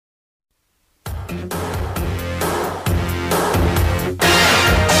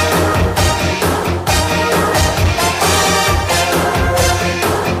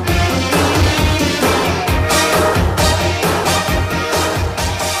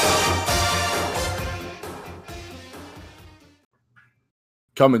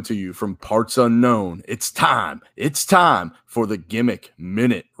Coming to you from parts unknown, it's time for the Gimmick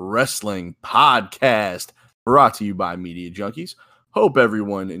Minute Wrestling Podcast, brought to you by Media Junkies. Hope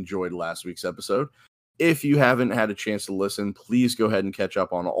everyone enjoyed last week's episode. If you haven't had a chance to listen, please go ahead and catch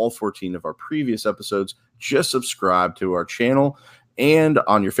up on all 14 of our previous episodes. Just subscribe to our channel and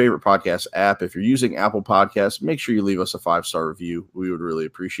on your favorite podcast app. If you're using Apple Podcasts, make sure you leave us a 5-star review. We would really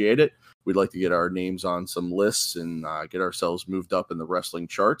appreciate it. We'd like to get our names on some lists and get ourselves moved up in the wrestling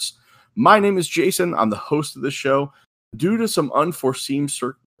charts. My name is Jason. I'm the host of the show. Due to some unforeseen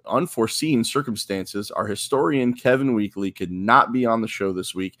circumstances, our historian Kevin Weekly could not be on the show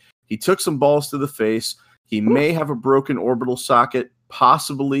this week. He took some balls to the face. He may have a broken orbital socket,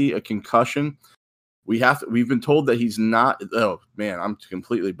 possibly a concussion. We've been told that he's not. Oh man, I'm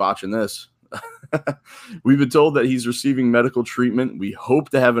completely botching this. We've been told that he's receiving medical treatment. We hope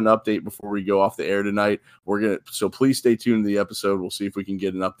to have an update before we go off the air tonight. So please stay tuned to the episode. We'll see if we can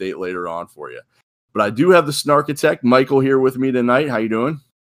get an update later on for you. But I do have the Snarkitect, Michael, here with me tonight. How you doing?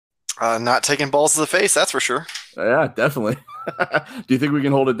 Not taking balls to the face, that's for sure. Yeah, definitely. Do you think we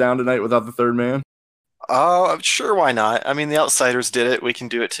can hold it down tonight without the third man? Sure, why not? I mean, the Outsiders did it. We can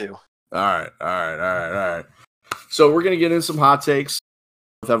do it too. All right. So we're gonna get in some hot takes.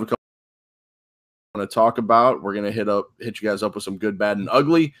 We'll have a couple to talk about. We're gonna hit you guys up with some good, bad, and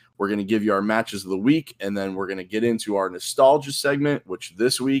ugly. We're gonna give you our matches of the week, and then we're gonna get into our nostalgia segment, which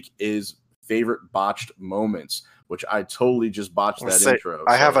this week is favorite botched moments, which I totally just botched intro.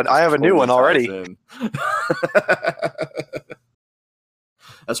 I have a new one already.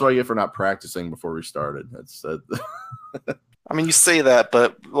 That's what I get for not practicing before we started. That's I mean, you say that,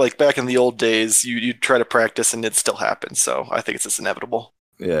 but like back in the old days, you try to practice and it still happens. So I think it's just inevitable.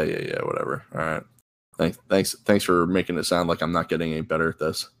 Yeah. Whatever. All right. Thanks for making it sound like I'm not getting any better at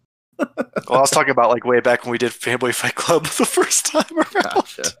this. Well, I was talking about like way back when we did Fanboy Fight Club the first time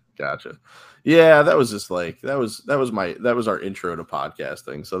around. Gotcha. Yeah, that was just like that was our intro to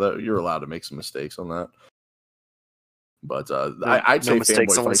podcasting. So that you're allowed to make some mistakes on that. But I'd say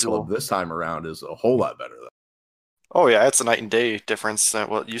Fanboy Fight Club this time around is a whole lot better though. Oh yeah, it's a night and day difference than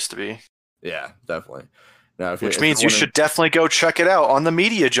what it used to be. Yeah, definitely. Now, which means you should definitely go check it out on the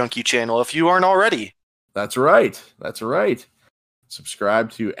Media Junkie channel if you aren't already. That's right.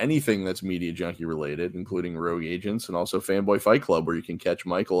 Subscribe to anything that's Media Junkie related, including Rogue Agents and also Fanboy Fight Club, where you can catch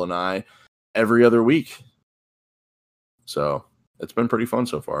Michael and I every other week. So it's been pretty fun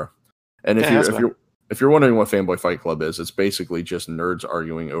so far. And if you're wondering what Fanboy Fight Club is, it's basically just nerds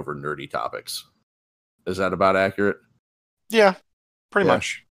arguing over nerdy topics. Is that about accurate? Yeah, pretty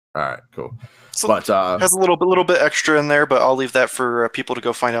much. All right, cool. So but has a little bit extra in there, but I'll leave that for people to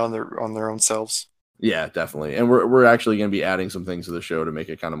go find out on their own selves. Yeah, definitely. And we're actually going to be adding some things to the show to make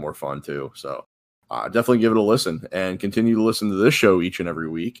it kind of more fun too. So definitely give it a listen and continue to listen to this show each and every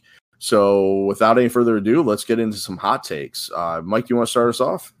week. So without any further ado, let's get into some hot takes. Mike, you want to start us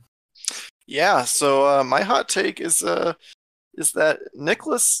off? Yeah. So my hot take is that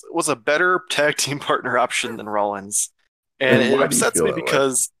Nicholas was a better tag team partner option than Rollins, and it upsets me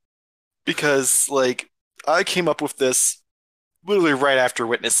because like I came up with this literally right after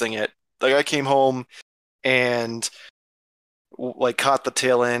witnessing it. Like I came home and like caught the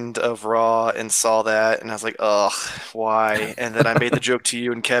tail end of Raw and saw that, and I was like, ugh, why? And then I made the joke to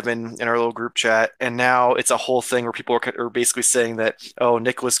you and Kevin in our little group chat, and now it's a whole thing where people are basically saying that, oh,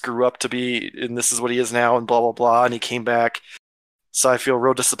 Nicholas grew up to be, and this is what he is now, and blah blah blah, and he came back. So I feel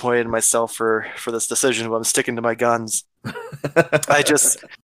real disappointed in myself for this decision, but I'm sticking to my guns. I just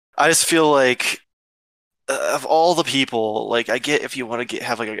feel like of all the people, like I get if you want to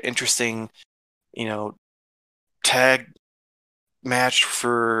have like an interesting, tag match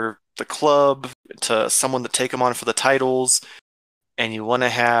for the club to someone to take them on for the titles, and you want to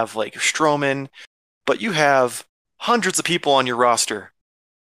have like Strowman, but you have hundreds of people on your roster,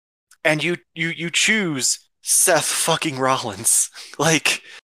 and you choose Seth fucking Rollins. Like,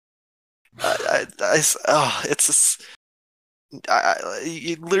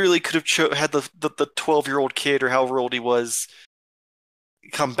 you literally could have had the 12-year-old kid or however old he was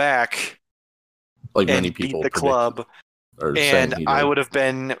come back, like and many people beat the club, and I would have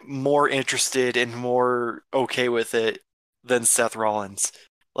been more interested and more okay with it than Seth Rollins.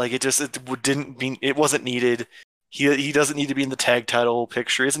 Like it wasn't needed. He doesn't need to be in the tag title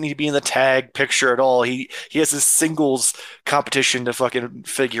picture. He doesn't need to be in the tag picture at all. He has his singles competition to fucking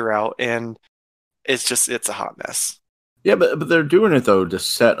figure out, and it's a hot mess. Yeah, but they're doing it though to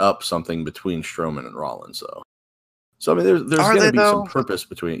set up something between Strowman and Rollins though. So I mean, there's going to be some purpose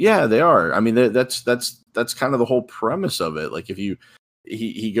between. Yeah, they are. I mean, that's kind of the whole premise of it. Like if you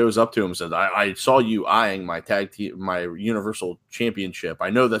he goes up to him and says, I saw you eyeing my tag team, my Universal Championship. I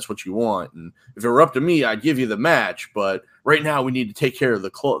know that's what you want. And if it were up to me, I'd give you the match. But right now we need to take care of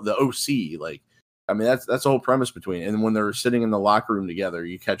the OC. Like, I mean, that's the whole premise between. And when they're sitting in the locker room together,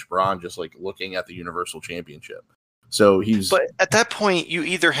 you catch Braun just like looking at the Universal Championship. So But at that point, you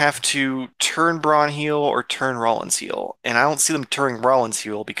either have to turn Braun heel or turn Rollins heel. And I don't see them turning Rollins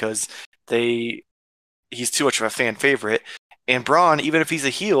heel because he's too much of a fan favorite. And Braun, even if he's a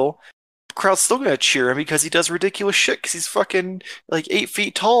heel, the crowd's still going to cheer him because he does ridiculous shit because he's fucking like 8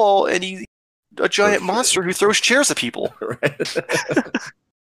 feet tall and he's a giant monster who throws chairs at people.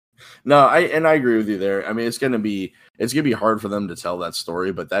 No, I agree with you there. I mean, it's gonna be hard for them to tell that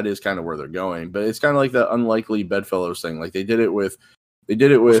story, but that is kind of where they're going. But it's kind of like the unlikely Bedfellows thing. Like they did it with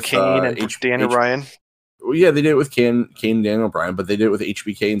Kane and Daniel Bryan. Well, yeah, they did it with Kane and Daniel Bryan, but they did it with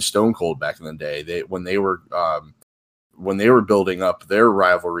HBK and Stone Cold back in the day. When they were building up their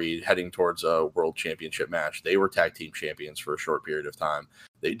rivalry heading towards a world championship match, they were tag team champions for a short period of time.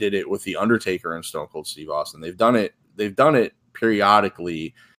 They did it with The Undertaker and Stone Cold Steve Austin. They've done it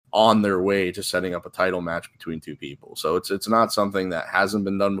periodically on their way to setting up a title match between two people. So it's not something that hasn't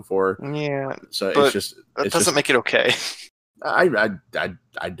been done before. Yeah. So it doesn't make it okay. I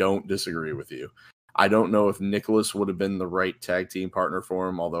don't disagree with you. I don't know if Nicholas would have been the right tag team partner for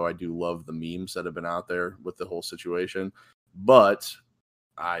him, although I do love the memes that have been out there with the whole situation. But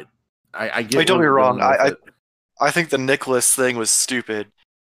I get. Don't be wrong. I think the Nicholas thing was stupid,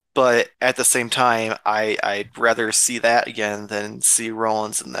 but at the same time, I'd rather see that again than see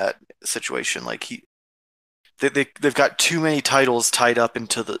Rollins in that situation. Like they've got too many titles tied up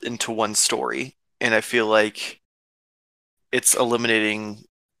into one story, and I feel like it's eliminating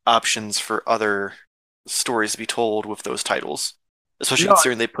options for other stories to be told with those titles, especially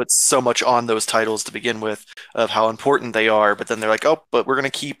considering they put so much on those titles to begin with of how important they are, but then they're like, oh, but we're going to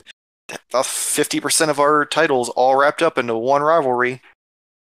keep 50% of our titles all wrapped up into one rivalry.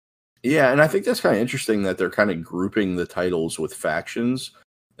 Yeah, and I think that's kind of interesting that they're kind of grouping the titles with factions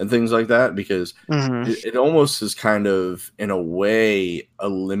and things like that, because it almost is kind of, in a way,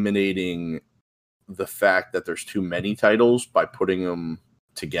 eliminating the fact that there's too many titles by putting them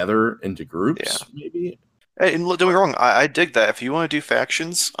together into groups, maybe. Hey, and don't get me wrong, I dig that. If you want to do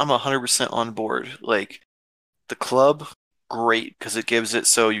factions, I'm 100% on board. Like, the club, great, because it gives it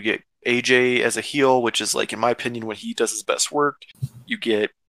so you get AJ as a heel, which is, like, in my opinion, when he does his best work. You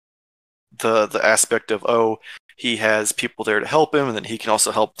get the aspect of, oh, he has people there to help him, and then he can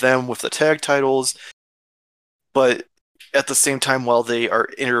also help them with the tag titles. But at the same time, while they are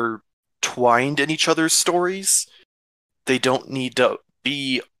intertwined in each other's stories, they don't need to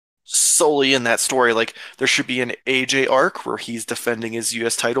be solely in that story. Like, there should be an AJ arc where he's defending his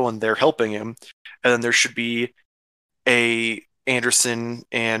US title and they're helping him, and then there should be a Anderson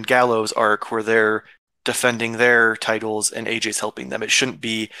and Gallows arc where they're defending their titles and AJ's helping them. It shouldn't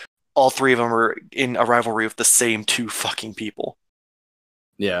be all three of them are in a rivalry with the same two fucking people.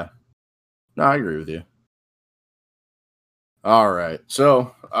 Yeah. No, I agree with you. All right.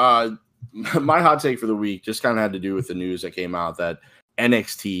 So, my hot take for the week just kind of had to do with the news that came out that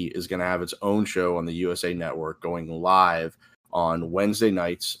NXT is going to have its own show on the USA Network going live on Wednesday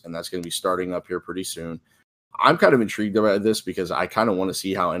nights, and that's going to be starting up here pretty soon. I'm kind of intrigued about this because I kind of want to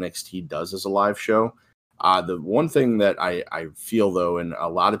see how NXT does as a live show. The one thing that I feel, though, and a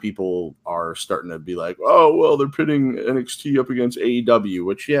lot of people are starting to be like, oh, well, they're pitting NXT up against AEW,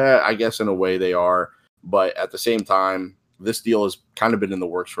 which, yeah, I guess in a way they are. But at the same time, this deal has kind of been in the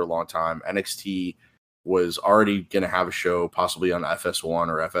works for a long time. NXT was already going to have a show possibly on FS1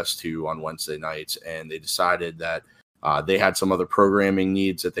 or FS2 on Wednesday nights, and they decided that they had some other programming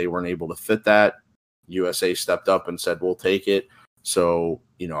needs that they weren't able to fit that. USA stepped up and said, we'll take it. So,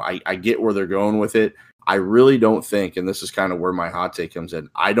 I get where they're going with it. I really don't think, and this is kind of where my hot take comes in,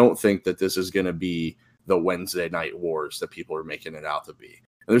 I don't think that this is going to be the Wednesday Night Wars that people are making it out to be.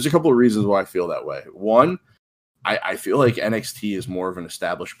 And there's a couple of reasons why I feel that way. One, I feel like NXT is more of an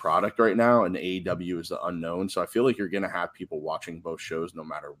established product right now, and AEW is the unknown. So I feel like you're going to have people watching both shows no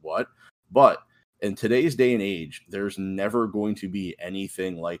matter what. But in today's day and age, there's never going to be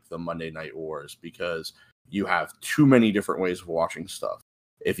anything like the Monday Night Wars because you have too many different ways of watching stuff.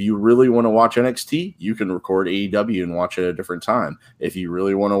 If you really want to watch NXT, you can record AEW and watch it at a different time. If you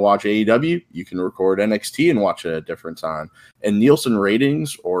really want to watch AEW, you can record NXT and watch it at a different time. And Nielsen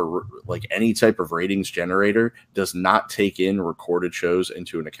ratings, or like any type of ratings generator, does not take in recorded shows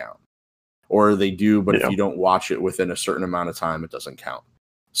into an account. Or they do, but if you don't watch it within a certain amount of time, it doesn't count.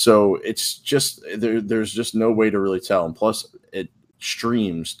 So it's just, there's just no way to really tell. And plus,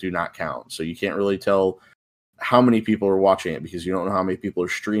 streams do not count. So you can't really tell how many people are watching it because you don't know how many people are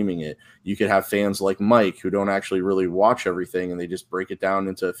streaming it. You could have fans like Mike who don't actually really watch everything and they just break it down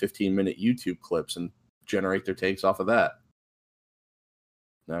into 15-minute YouTube clips and generate their takes off of that.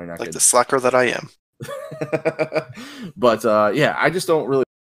 No, you're not like good. The slacker that I am. But yeah, I just don't really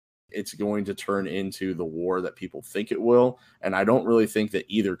it's going to turn into the war that people think it will. And I don't really think that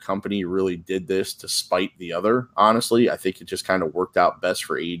either company really did this to spite the other. Honestly, I think it just kind of worked out best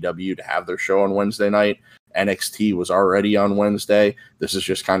for AEW to have their show on Wednesday night. NXT was already on Wednesday. This is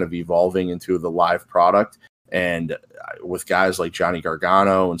just kind of evolving into the live product. And with guys like Johnny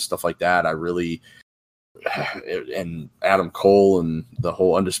Gargano and stuff like that, I really, and Adam Cole and the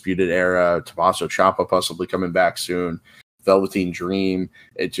whole Undisputed Era, Tommaso Ciampa possibly coming back soon, Velveteen Dream,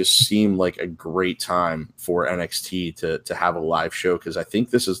 it just seemed like a great time for NXT to have a live show, because I think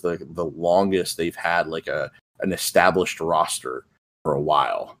this is the longest they've had like an established roster for a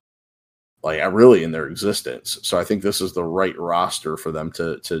while, like really in their existence. So I think this is the right roster for them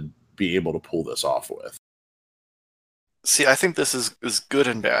to be able to pull this off with. See, I think this is good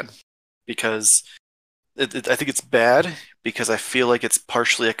and bad, because I think it's bad because I feel like it's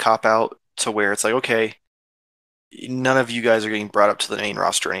partially a cop-out to where it's like, okay, none of you guys are getting brought up to the main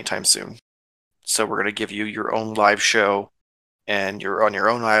roster anytime soon. So we're going to give you your own live show, and you're on your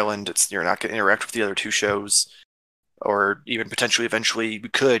own island. You're not going to interact with the other two shows, or even potentially eventually you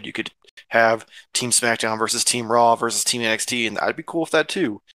could have Team SmackDown versus Team Raw versus Team NXT, and I'd be cool with that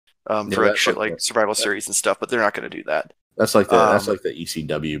too. For like shit like Survival Series and stuff, but they're not going to do that. That's like the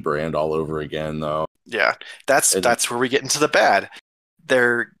ECW brand all over again, though. Yeah, that's where we get into the bad.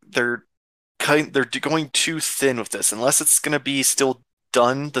 They're going too thin with this, unless it's going to be still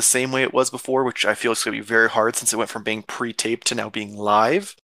done the same way it was before, which I feel is going to be very hard since it went from being pre-taped to now being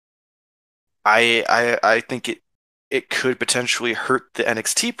live. I think it could potentially hurt the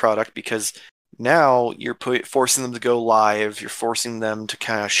NXT product, because now you're forcing them to go live, you're forcing them to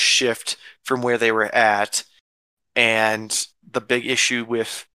kind of shift from where they were at, and the big issue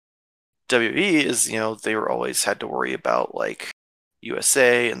with WWE is, they were always had to worry about like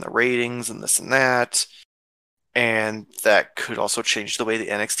USA and the ratings and this and that, and that could also change the way the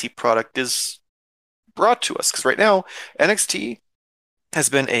NXT product is brought to us, because right now NXT has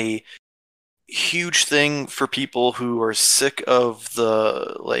been a huge thing for people who are sick of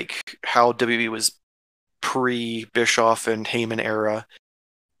the like how WWE was pre Bischoff and Heyman era,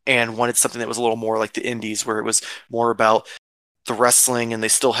 and wanted something that was a little more like the indies, where it was more about the wrestling, and they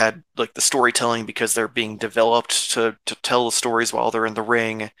still had like the storytelling because they're being developed to tell the stories while they're in the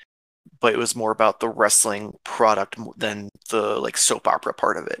ring, but it was more about the wrestling product than the like soap opera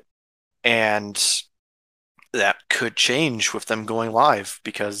part of it. And that could change with them going live,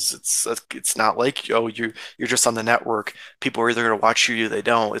 because it's not like, oh, you're just on the network, people are either going to watch you or they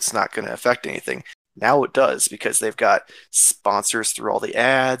don't, it's not going to affect anything. Now it does, because they've got sponsors through all the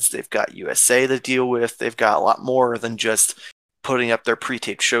ads, they've got USA to deal with, they've got a lot more than just putting up their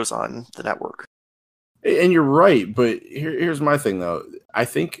pre-taped shows on the network. And you're right, but here's my thing though. I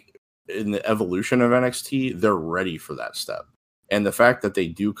think in the evolution of NXT, they're ready for that step. And the fact that they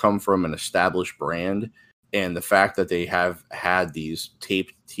do come from an established brand, and the fact that they have had these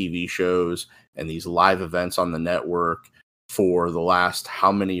taped TV shows and these live events on the network for the last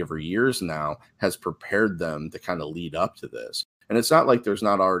how many ever years now, has prepared them to kind of lead up to this. And it's not like there's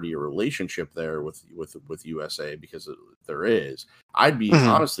not already a relationship there with USA, because there is. I'd be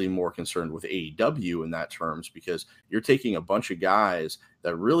honestly more concerned with AEW in that terms, because you're taking a bunch of guys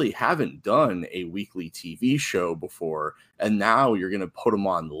that really haven't done a weekly TV show before, and now you're going to put them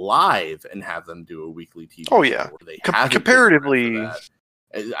on live and have them do a weekly TV show. Oh yeah, comparatively,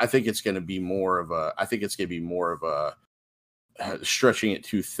 I think it's going to be more of a stretching it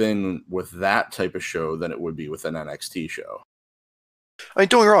too thin with that type of show than it would be with an NXT show. I mean,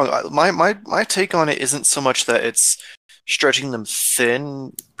 don't get me wrong. My take on it isn't so much that it's stretching them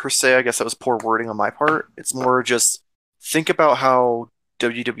thin per se. I guess that was poor wording on my part. It's more just think about how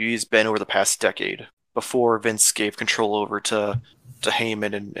WWE has been over the past decade before Vince gave control over to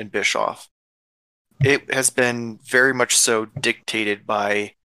Heyman and Bischoff. It has been very much so dictated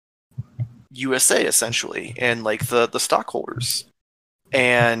by USA essentially, and like the stockholders,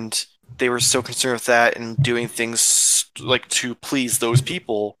 and they were so concerned with that and doing things like to please those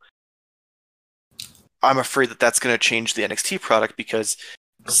people. I'm afraid that that's going to change the NXT product, because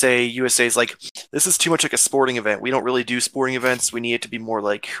say USA is like, this is too much like a sporting event. We don't really do sporting events. We need it to be more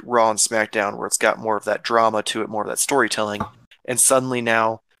like Raw and SmackDown, where it's got more of that drama to it, more of that storytelling. And suddenly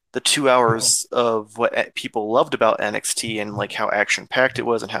now the 2 hours of what people loved about NXT and like how action packed it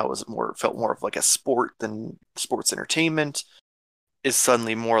was and how it was felt more of like a sport than sports entertainment is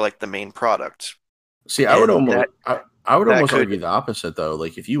suddenly more like the main product. See, I would almost argue the opposite though.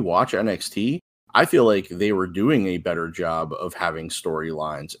 Like if you watch NXT, I feel like they were doing a better job of having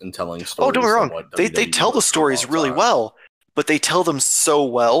storylines and telling stories. Oh, don't get me wrong. They tell the stories really well, but they tell them so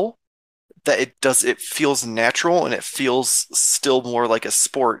well that it feels natural and it feels still more like a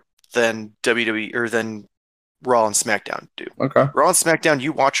sport than WWE or than Raw and SmackDown do. Okay. Raw and SmackDown,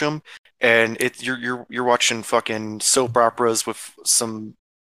 you watch them and you're watching fucking soap operas with some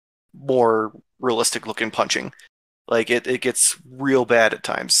more realistic looking punching. Like it gets real bad at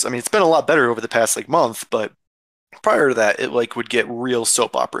times. I mean, it's been a lot better over the past like month, but prior to that, it like would get real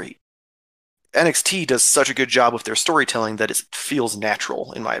soap opera. NXT does such a good job with their storytelling that it feels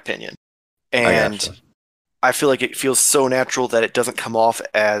natural, in my opinion. And I feel like it feels so natural that it doesn't come off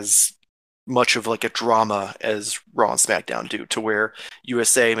as much of like a drama as Raw and SmackDown do, to where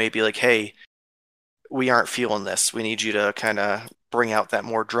USA may be like, hey, we aren't feeling this. We need you to kind of bring out that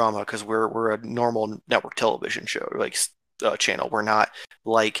more drama because we're a normal network television show, like channel. We're not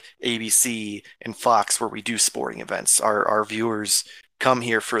like ABC and Fox where we do sporting events. Our viewers come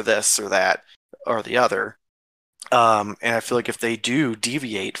here for this or that or the other. And I feel like if they do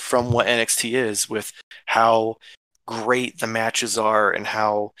deviate from what NXT is with how great the matches are and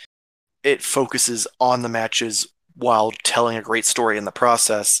how it focuses on the matches while telling a great story in the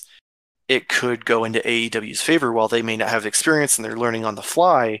process, it could go into AEW's favor. While they may not have experience and they're learning on the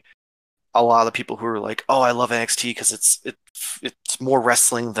fly, a lot of the people who are like, oh, I love NXT because it's more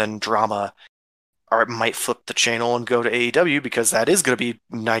wrestling than drama, or it might flip the channel and go to AEW because that is going to be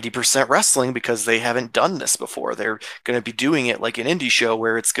 90% wrestling because they haven't done this before. They're going to be doing it like an indie show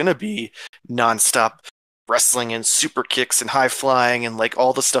where it's going to be nonstop wrestling and super kicks and high flying and like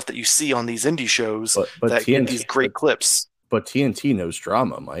all the stuff that you see on these indie shows that get these great clips. But TNT knows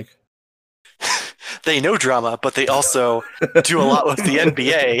drama, Mike. They know drama, but they also do a lot with the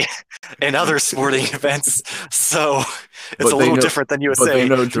NBA and other sporting events. So it's a little different than USA. But they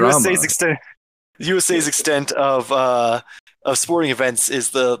know drama. USA's extent of sporting events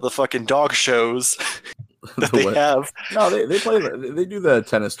is the fucking dog shows that they have. No, they do the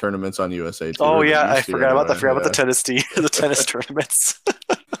tennis tournaments on USA too. Oh yeah, I forgot about the tennis tournaments.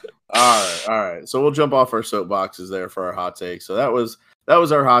 All right. So we'll jump off our soapboxes there for our hot takes. So that was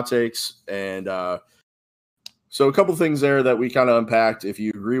our hot takes, and so a couple things there that we kind of unpacked. If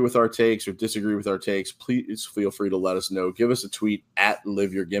you agree with our takes or disagree with our takes, please feel free to let us know. Give us a tweet at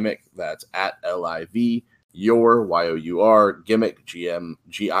Live Your Gimmick. That's at LIV your YOUR gimmick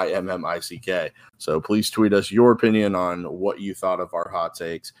GIMMICK. So please tweet us your opinion on what you thought of our hot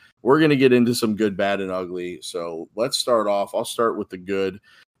takes. We're going to get into some good, bad, and ugly. So let's start off. I'll start with the good.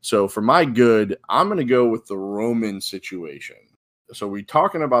 So for my good, I'm going to go with the Roman situation. So we're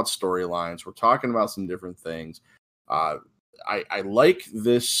talking about storylines. We're talking about some different things. I like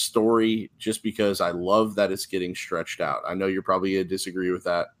this story just because I love that it's getting stretched out. I know you're probably going to disagree with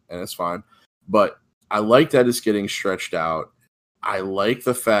that, and it's fine. But I like that it's getting stretched out. I like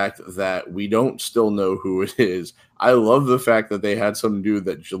the fact that we don't still know who it is. I love the fact that they had some dude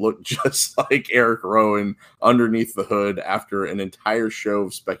that looked just like Eric Rowan underneath the hood after an entire show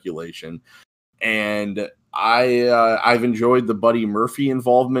of speculation. And I've enjoyed the Buddy Murphy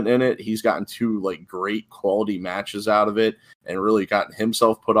involvement in it. He's gotten 2 like great quality matches out of it and really gotten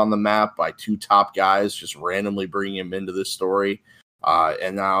himself put on the map by 2 top guys, just randomly bringing him into this story.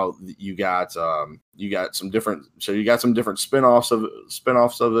 And now you got some different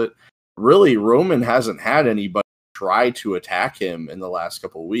spinoffs of it. Really, Roman hasn't had anybody try to attack him in the last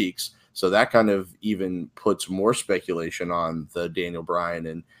couple of weeks. So that kind of even puts more speculation on the Daniel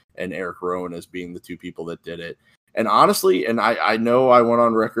Bryan and Eric Rowan as being the 2 people that did it. And honestly, and I know I went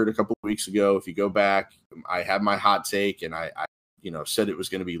on record a couple of weeks ago. If you go back, I had my hot take, and I said it was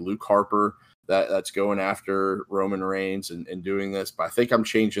going to be Luke Harper that's going after Roman Reigns and doing this. But I think I'm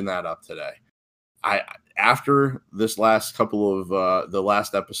changing that up today. After this last couple of the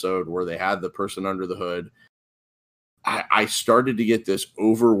last episode where they had the person under the hood, I started to get this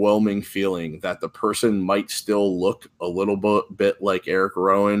overwhelming feeling that the person might still look a little bit like Eric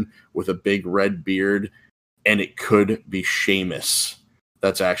Rowan with a big red beard, and it could be Sheamus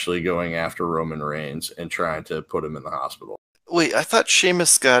that's actually going after Roman Reigns and trying to put him in the hospital. Wait, I thought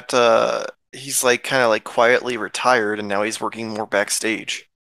Sheamus got he's like kind of like quietly retired and now he's working more backstage.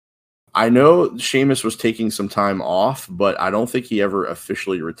 I know Sheamus was taking some time off, but I don't think he ever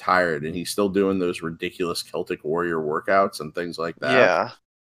officially retired, and he's still doing those ridiculous Celtic Warrior workouts and things like that. Yeah.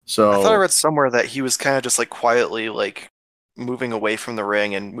 So I thought I read somewhere that he was kind of just like quietly like moving away from the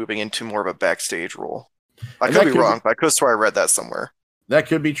ring and moving into more of a backstage role. I could be wrong, but I could swear I read that somewhere. That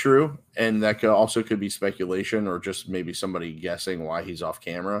could be true, and that could be speculation or just maybe somebody guessing why he's off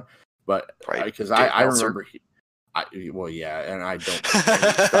camera. But Right. because I remember well, yeah, and I don't put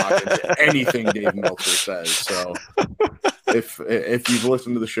any stock into anything Dave Meltzer says. So if you've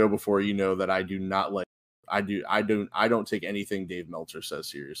listened to the show before, you know that I do not like. I don't take anything Dave Meltzer says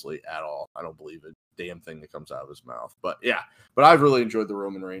seriously at all. I don't believe a damn thing that comes out of his mouth. But yeah, but I've really enjoyed the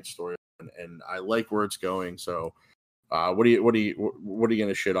Roman Reigns story, and I like where it's going. So, what are you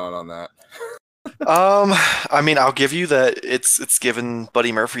gonna shit on that? I mean, I'll give you that it's given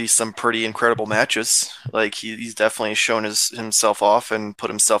Buddy Murphy some pretty incredible matches. Like he's definitely shown himself off and put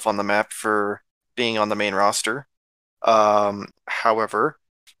himself on the map for being on the main roster. However,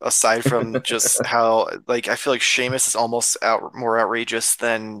 aside from just how like I feel like Sheamus is almost more outrageous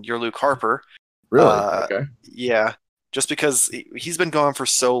than your Luke Harper. Really? Okay. Yeah, just because he's been gone for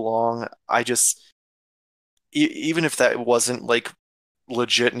so long, I just even if that wasn't like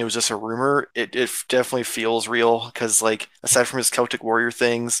legit and it was just a rumor, it definitely feels real because like aside from his Celtic Warrior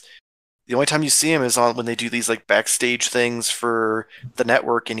things, the only time you see him is on when they do these like backstage things for the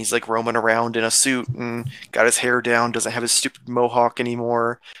network and he's like roaming around in a suit and got his hair down, doesn't have his stupid mohawk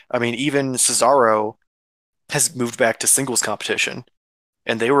anymore. I mean, even Cesaro has moved back to singles competition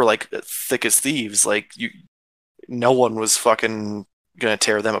and they were like thick as thieves. Like no one was fucking gonna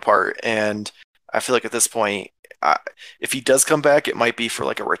tear them apart. And I feel like at this point, if he does come back, it might be for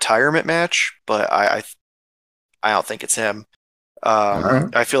like a retirement match, but I don't think it's him.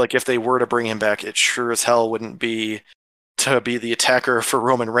 I feel like if they were to bring him back, it sure as hell wouldn't be to be the attacker for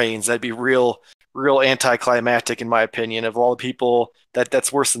Roman Reigns. That'd be real anticlimactic in my opinion. Of all the people,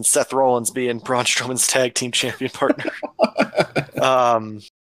 that's worse than Seth Rollins being Braun Strowman's tag team champion partner.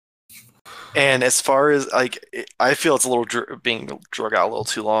 And as far as like, I feel it's a little being drug out a little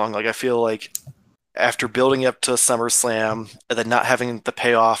too long. Like I feel like after building up to SummerSlam and then not having the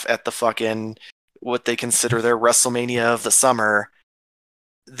payoff at the fucking what they consider their WrestleMania of the summer,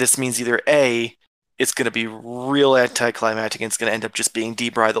 this means either A, it's going to be real anticlimactic and it's going to end up just being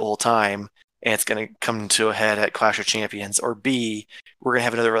D-Bry the whole time and it's going to come to a head at Clash of Champions, or B, we're going to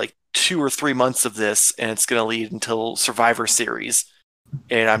have another like 2 or 3 months of this and it's going to lead until Survivor Series.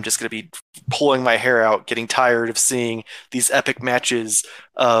 And I'm just going to be pulling my hair out, getting tired of seeing these epic matches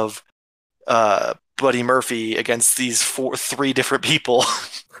of Buddy Murphy against these 3 different people.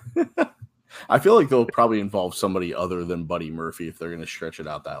 I feel like they'll probably involve somebody other than Buddy Murphy if they're going to stretch it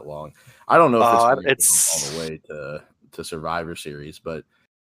out that long. I don't know if it's all the way to Survivor Series, but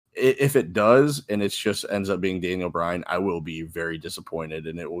if it does and it just ends up being Daniel Bryan, I will be very disappointed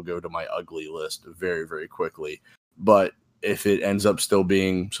and it will go to my ugly list very, very quickly. But if it ends up still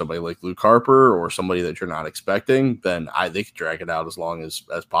being somebody like Luke Harper or somebody that you're not expecting, then they could drag it out as long as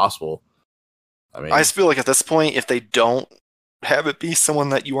possible. I mean, I just feel like at this point, if they don't have it be someone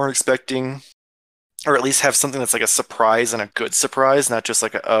that you aren't expecting, or at least have something that's like a surprise and a good surprise, not just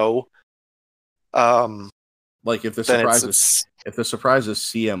like like if the surprise is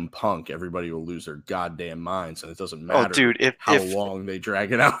CM Punk, everybody will lose their goddamn minds, and it doesn't matter how long they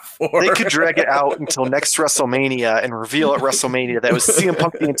drag it out for. They could drag it out until next WrestleMania and reveal at WrestleMania that it was CM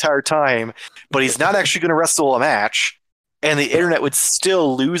Punk the entire time, but he's not actually going to wrestle a match, and the internet would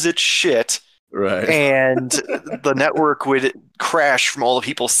still lose its shit. Right. And the network would crash from all the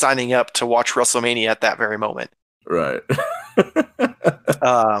people signing up to watch WrestleMania at that very moment. Right.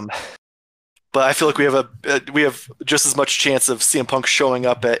 But I feel like we have just as much chance of CM Punk showing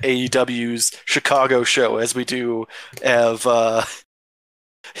up at AEW's Chicago show as we do of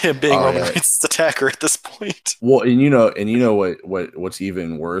him being Roman Reigns' attacker at this point. Well, and you know what's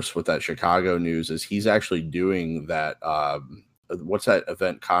even worse with that Chicago news is he's actually doing that. What's that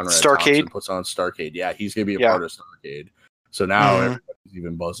event Conrad Thompson puts on? Starrcade. Yeah, he's gonna be a part of Starrcade. So now everybody's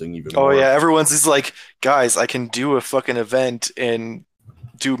even buzzing even more. Oh yeah, everyone's like, guys, I can do a fucking event and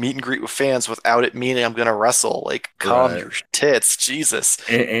do meet and greet with fans without it meaning I'm gonna wrestle. Like, calm your tits, Jesus.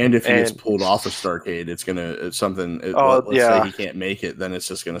 And if he gets pulled off of Starrcade, it's something. Let's say he can't make it, then it's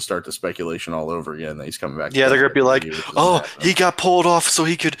just gonna start the speculation all over again that he's coming back. Yeah, they're gonna be like, he got pulled off so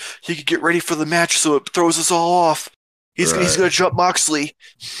he could get ready for the match, so it throws us all off. He's gonna jump Moxley.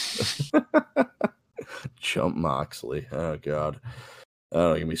 Jump Moxley. Oh god.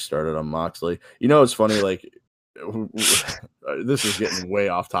 Oh, get me started on Moxley. You know, it's funny. Like, this is getting way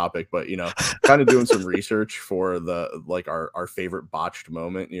off topic, but kind of doing some research for our favorite botched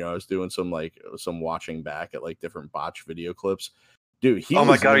moment. I was doing some watching back at like different botched video clips. Dude, oh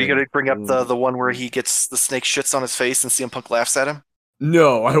my god, are you gonna bring up the one where he gets the snake shits on his face and CM Punk laughs at him?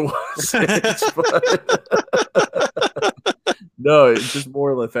 No, I wasn't. No, it's just more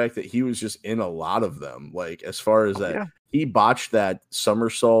of the fact that he was just in a lot of them. Like, as far as he botched that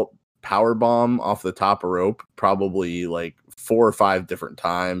somersault power bomb off the top of rope probably like 4 or 5 different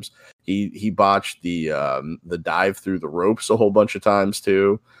times. He botched the dive through the ropes a whole bunch of times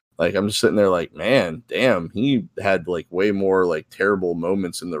too. Like, I'm just sitting there like, man, damn, he had like way more like terrible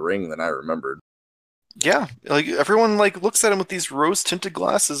moments in the ring than I remembered. Yeah, like everyone like looks at him with these rose-tinted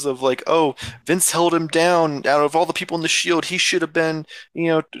glasses of like, oh, Vince held him down. Out of all the people in the Shield, he should have been,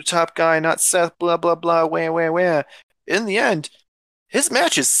 top guy, not Seth. Blah blah blah. Wah wah wah. In the end, his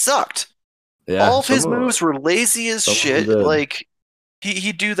matches sucked. Yeah, all of his moves were lazy as shit. Like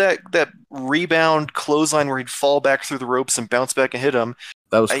he'd do that rebound clothesline where he'd fall back through the ropes and bounce back and hit him.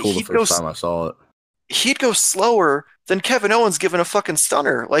 That was cool the first time I saw it. He'd go slower than Kevin Owens giving a fucking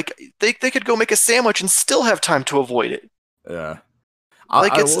stunner. Like they could go make a sandwich and still have time to avoid it. Yeah. I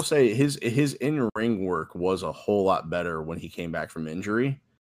will say his in-ring work was a whole lot better when he came back from injury.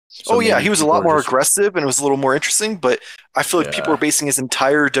 So he was a lot more aggressive and it was a little more interesting, but I feel like people are basing his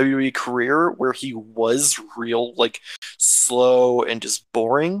entire WWE career where he was real, like, slow and just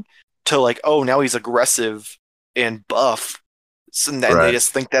boring to like, oh, now he's aggressive and buff. So then they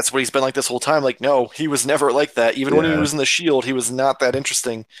just think that's what he's been like this whole time. Like, no, he was never like that. Even when he was in the Shield, he was not that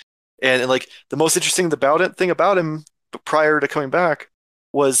interesting. And like the most interesting thing about him prior to coming back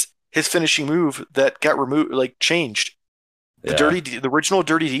was his finishing move that got removed, like changed. The original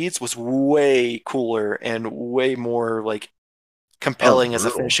Dirty Deeds was way cooler and way more like compelling as a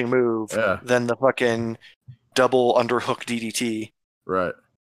finishing move than the fucking double underhook DDT. Right.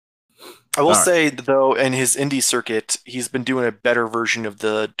 I will say though, in his indie circuit, he's been doing a better version of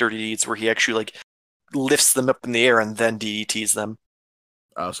the Dirty Deeds where he actually like lifts them up in the air and then DDTs them.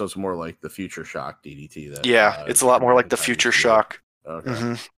 So it's more like the Future Shock DDT. It's a lot more like the Future Shock. Okay.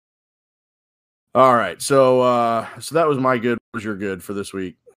 Mm-hmm. All right, so that was my good. What was your good for this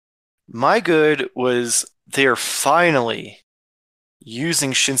week? My good was they're finally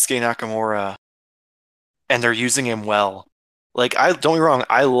using Shinsuke Nakamura, and they're using him well. Like, don't get me wrong,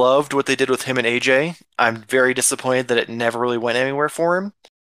 I loved what they did with him and AJ. I'm very disappointed that it never really went anywhere for him.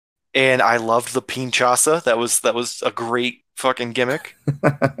 And I loved the Pinchasa. That was a great fucking gimmick.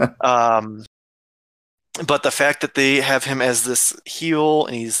 But the fact that they have him as this heel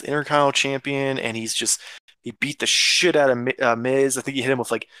and he's Intercontinental Champion and he beat the shit out of Miz. I think he hit him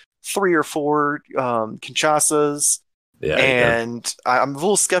with like 3 or 4 Kinshasas. Yeah, and I'm a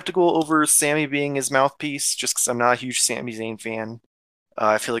little skeptical over Sami being his mouthpiece just because I'm not a huge Sami Zayn fan.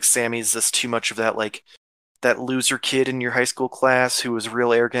 I feel like Sami's just too much of that, like, that loser kid in your high school class who was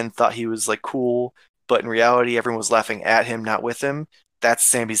real arrogant and thought he was like cool, but in reality everyone was laughing at him, not with him. That's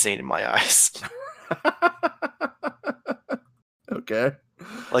Sami Zayn in my eyes. Okay.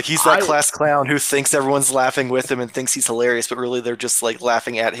 Like, he's that class clown who thinks everyone's laughing with him and thinks he's hilarious, but really they're just like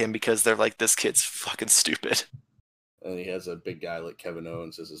laughing at him because they're like, this kid's fucking stupid. And he has a big guy like Kevin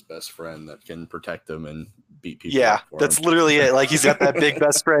Owens as his best friend that can protect him and beat people. Yeah, that's literally it. Like, he's got that big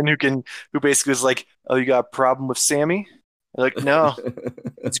best friend who basically is like, oh, you got a problem with Sami? They're like, no,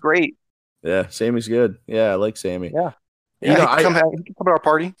 it's great. Yeah, Sami's good. Yeah, I like Sami. Yeah, he can come to our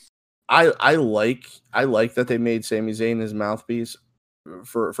party. I like that they made Sami Zayn his mouthpiece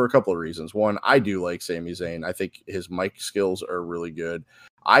for a couple of reasons. One, I do like Sami Zayn. I think his mic skills are really good.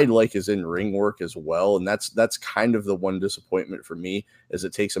 I like his in-ring work as well, and that's kind of the one disappointment for me is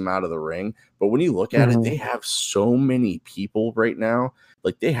it takes him out of the ring. But when you look at it, they have so many people right now.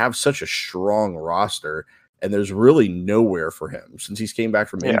 Like, they have such a strong roster, and there's really nowhere for him. Since he's came back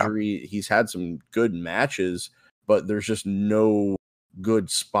from injury, he's had some good matches, but there's just no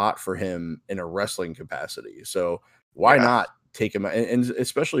good spot for him in a wrestling capacity. So why not take him out? And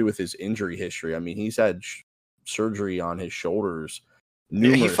especially with his injury history. I mean, he's had surgery on his shoulders.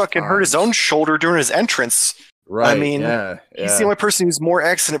 He fucking hurt his own shoulder during his entrance. Right. I mean, he's the only person who's more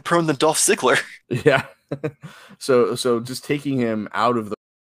accident prone than Dolph Ziggler. Yeah. So just taking him out of the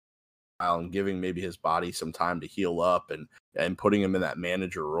and giving maybe his body some time to heal up and putting him in that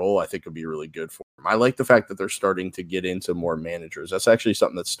manager role, I think would be really good for him. I like the fact that they're starting to get into more managers. That's actually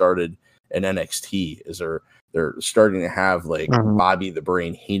something that started in NXT is they're starting to have like Bobby the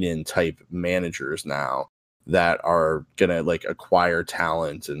Brain Heenan type managers now that are gonna like acquire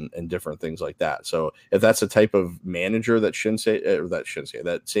talent and different things like that. So if that's the type of manager that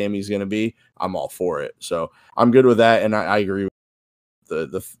that Sami's gonna be, I'm all for it. So I'm good with that, and I agree with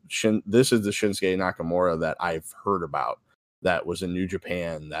this is the Shinsuke Nakamura that I've heard about that was in New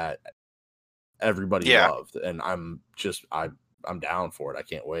Japan that everybody loved, and I'm down for it. I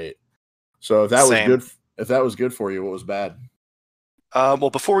can't wait. So if that was good for you, what was bad? Well,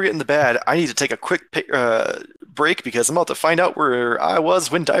 before we get in the bad, I need to take a quick break because I'm about to find out where I was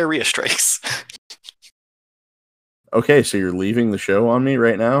when diarrhea strikes. Okay, so you're leaving the show on me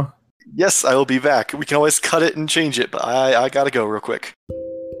right now? Yes, I will be back. We can always cut it and change it, but I gotta go real quick.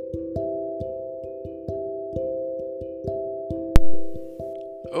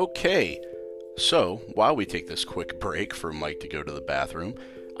 Okay, so while we take this quick break for Mike to go to the bathroom,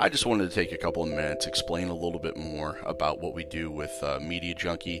 I just wanted to take a couple of minutes, explain a little bit more about what we do with Media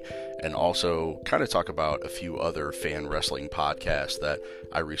Junkie, and also kind of talk about a few other fan wrestling podcasts that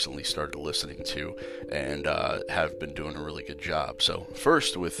I recently started listening to and have been doing a really good job. So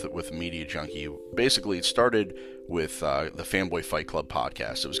first with Media Junkie, basically it started with the Fanboy Fight Club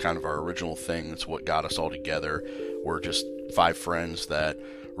podcast. It was kind of our original thing. It's what got us all together. We're just 5 friends that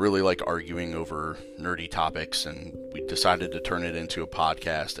really like arguing over nerdy topics, and we decided to turn it into a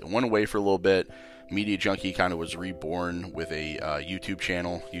podcast. It went away for a little bit. Media Junkie kind of was reborn with a YouTube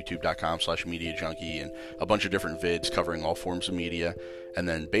channel, youtube.com/Media Junkie, and a bunch of different vids covering all forms of media. And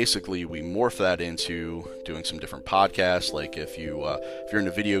then basically we morphed that into doing some different podcasts. Like if you're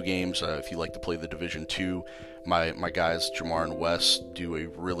into video games, if you like to play the Division 2, my guys Jamar and Wes do a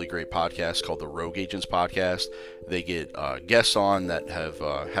really great podcast called the Rogue Agents Podcast. They get guests on that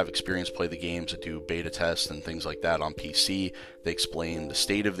have experience play the games, that do beta tests and things like that on PC. They explain the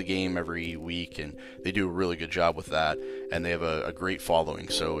state of the game every week, and they do a really good job with that. And they have a great following.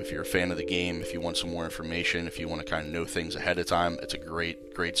 So if you're a fan of the game, if you want some more information, if you want to kind of know things ahead of time, it's a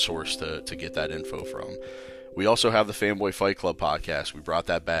great source to get that info from. We also have the Fanboy Fight Club podcast. We brought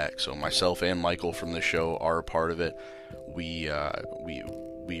that back. So myself and Michael from the show are a part of it. We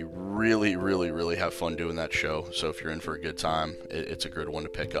really have fun doing that show. So if you're in for a good time, it's a good one to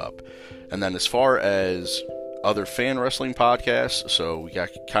pick up. And then as far as other fan wrestling podcasts, so we got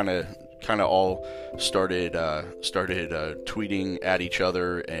kind of all started tweeting at each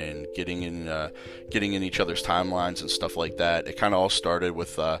other and getting in each other's timelines and stuff like that. It kind of all started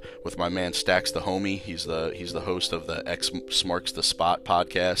with my man Stacks the Homie. He's the host of the X Smarks the Spot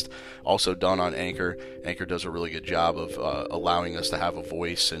podcast, also done on Anchor. Anchor does a really good job of allowing us to have a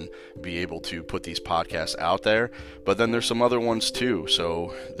voice and be able to put these podcasts out there. But then there's some other ones too.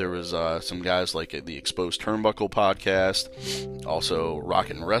 So there was some guys like the Exposed Turnbuckle podcast, also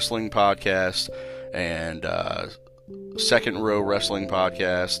Rockin' Wrestling podcast, and Second Row Wrestling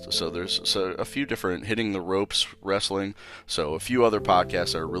podcast. So there's a few different Hitting the Ropes Wrestling. So a few other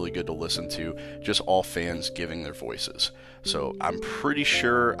podcasts that are really good to listen to, just all fans giving their voices. So I'm pretty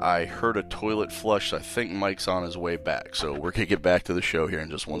sure I heard a toilet flush. So I think Mike's on his way back. So we're going to get back to the show here in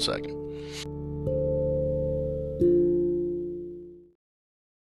just 1 second.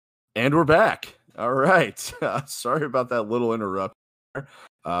 And we're back. All right. Sorry about that little interruption.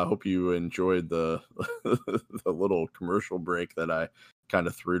 I hope you enjoyed the the little commercial break that I kind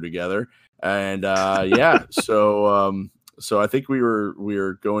of threw together. And yeah, so I think we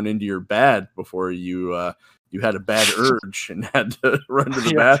were going into your bad before you had a bad urge and had to run to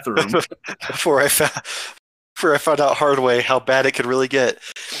the bathroom before I found out hard way how bad it could really get.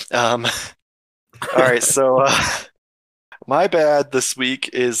 All right, so my bad this week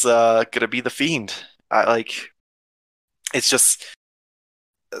is gonna be The Fiend. It's just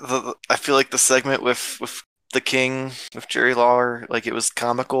I feel like the segment with the King, with Jerry Lawler, like it was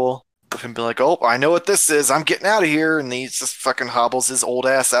comical. With him being like, "Oh, I know what this is. I'm getting out of here," and he just fucking hobbles his old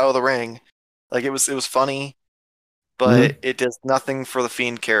ass out of the ring. Like it was funny, but it does nothing for the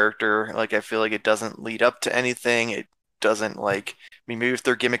Fiend character. Like I feel like it doesn't lead up to anything. It doesn't maybe if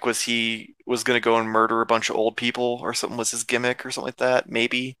their gimmick was he was gonna go and murder a bunch of old people or something was his gimmick or something like that,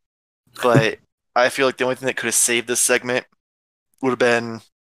 maybe. But I feel like the only thing that could have saved this segment would have been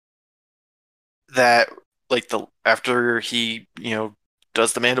that after he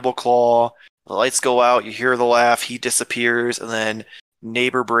does the mandible claw, the lights go out, you hear the laugh, he disappears, and then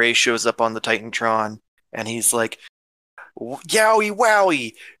Neighbor Bray shows up on the Titantron, and he's like, "Yowie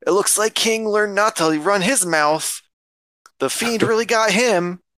wowie! It looks like King learned not to run his mouth. The Fiend really got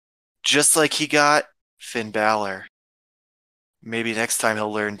him, just like he got Finn Balor. Maybe next time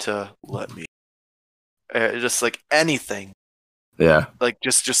he'll learn to let me." Just like anything. Yeah. Like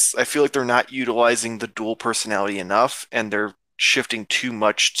just I feel like they're not utilizing the dual personality enough, and they're shifting too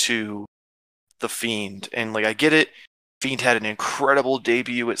much to the Fiend. And I get it. Fiend had an incredible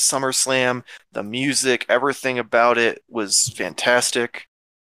debut at SummerSlam. The music, everything about it was fantastic.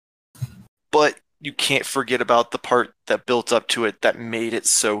 But you can't forget about the part that built up to it that made it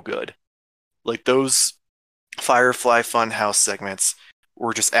so good. Like those Firefly Funhouse segments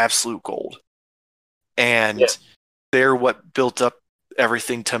were just absolute gold. And they're what built up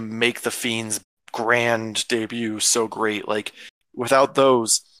everything to make the Fiend's grand debut so great. Like, without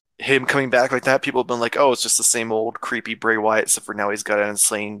those, him coming back like that, people have been like, "Oh, it's just the same old creepy Bray Wyatt, except for now he's got an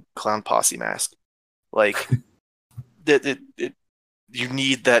insane clown posse mask." Like, you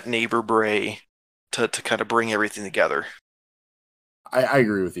need that neighbor Bray to kind of bring everything together. I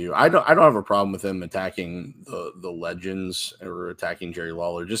agree with you. I don't have a problem with him attacking the legends or attacking Jerry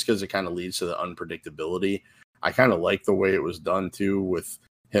Lawler, just because it kind of leads to the unpredictability. I kind of like the way it was done too, with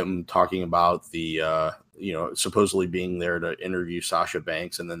him talking about the supposedly being there to interview Sasha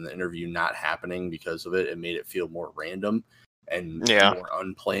Banks, and then the interview not happening because of it. It made it feel more random and more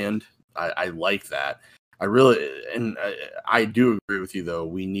unplanned. I like that. I do agree with you, though.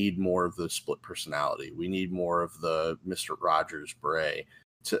 We need more of the split personality. We need more of the Mr. Rogers Bray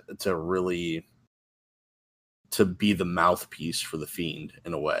to really to be the mouthpiece for the Fiend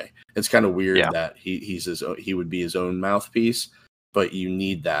in a way. It's kind of weird that he would be his own mouthpiece, but you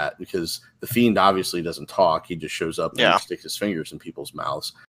need that because the Fiend obviously doesn't talk. He just shows up and sticks his fingers in people's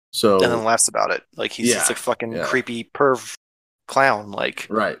mouths. So and then laughs about it. Like he's just a fucking creepy perv clown. Like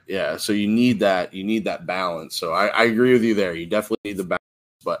right, yeah. So you need that balance. So I agree with you there. You definitely need the balance,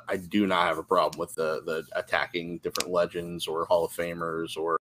 but I do not have a problem with the attacking different legends or Hall of Famers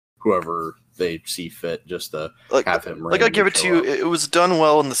or whoever they see fit, just to have him. Like I give it to you, it was done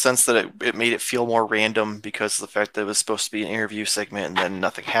well in the sense that it made it feel more random because of the fact that it was supposed to be an interview segment and then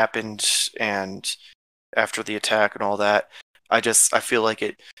nothing happened, and after the attack and all that, I feel like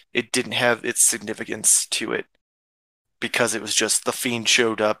it didn't have its significance to it because it was just the Fiend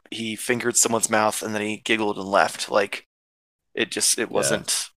showed up, he fingered someone's mouth, and then he giggled and left. Like it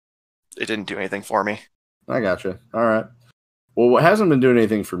didn't do anything for me. I gotcha. All right. Well, what hasn't been doing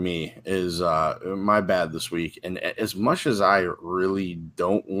anything for me is my bad this week. And as much as I really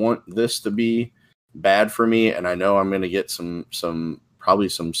don't want this to be bad for me, and I know I'm going to get probably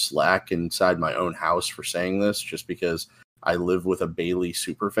some slack inside my own house for saying this, just because I live with a Bayley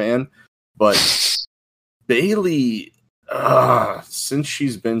superfan. But Bayley, since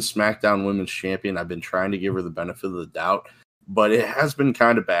she's been SmackDown Women's Champion, I've been trying to give her the benefit of the doubt, but it has been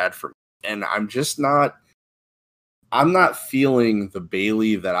kind of bad for me. And I'm not feeling the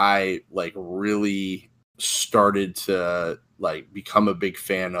Bayley that I really started to become a big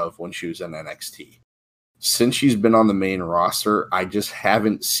fan of when she was in NXT. Since she's been on the main roster, I just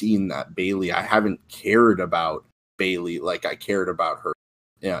haven't seen that Bayley. I haven't cared about Bayley like I cared about her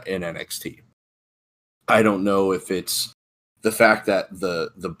in NXT. I don't know if it's the fact that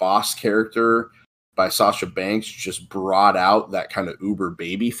the boss character by Sasha Banks just brought out that kind of uber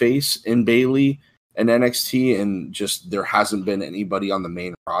baby face in Bayley and NXT, and just there hasn't been anybody on the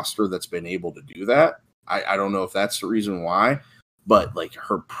main roster that's been able to do that. I don't know if that's the reason why, but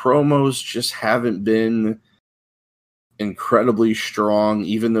her promos just haven't been incredibly strong,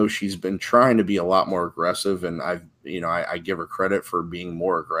 even though she's been trying to be a lot more aggressive, and I give her credit for being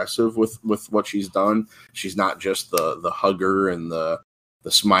more aggressive with what she's done. She's not just the hugger and the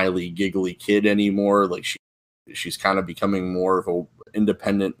smiley giggly kid anymore. She's kind of becoming more of a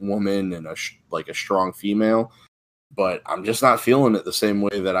independent woman and a strong female, but I'm just not feeling it the same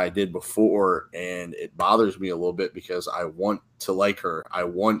way that I did before, and it bothers me a little bit because I want to like her. I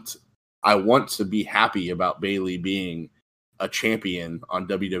want to be happy about Bayley being a champion on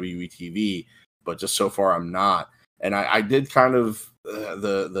WWE TV, but just so far I'm not. And I did kind of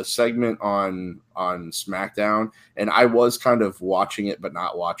the segment on SmackDown, and I was kind of watching it but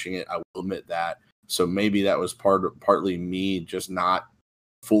not watching it. I will admit that. So maybe that was partly me just not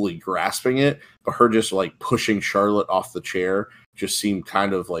fully grasping it, but her just pushing Charlotte off the chair just seemed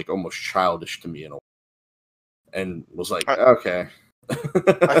kind of almost childish to me in a way, and was okay.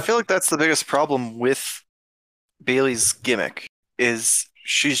 I feel like that's the biggest problem with Bayley's gimmick is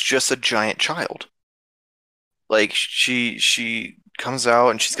she's just a giant child. She comes out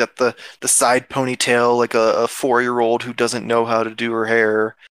and she's got the side ponytail like a 4-year-old who doesn't know how to do her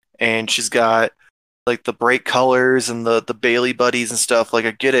hair, and she's got the bright colors and the Bayley buddies and stuff.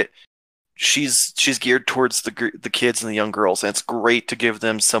 I get it. She's geared towards the kids and the young girls, and it's great to give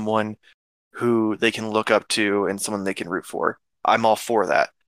them someone who they can look up to and someone they can root for. I'm all for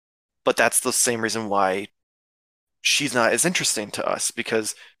that. But that's the same reason why she's not as interesting to us,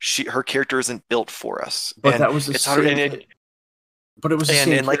 because her character isn't built for us. But that was but it was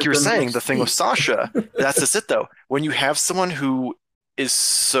and like you were saying, the thing with Sasha, that's just it though. When you have someone who is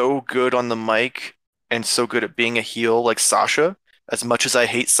so good on the mic and so good at being a heel like Sasha, as much as I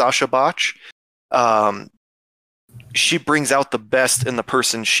hate Sasha Botch, she brings out the best in the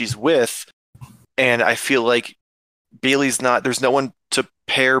person she's with, and I feel like there's no one to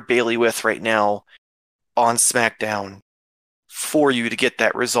pair Bayley with right now on SmackDown for you to get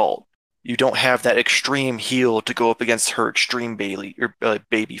that result. You don't have that extreme heel to go up against her extreme Bayley or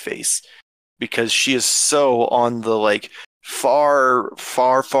baby face, because she is so on the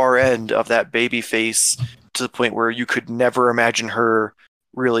far end of that baby face to the point where you could never imagine her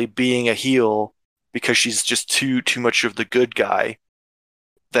really being a heel because she's just too much of the good guy.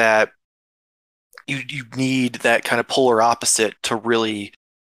 That you need that kind of polar opposite to really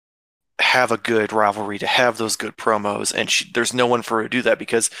have a good rivalry, to have those good promos, and there's no one for her to do that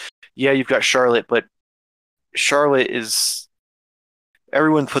because, yeah, you've got Charlotte, but Charlotte is,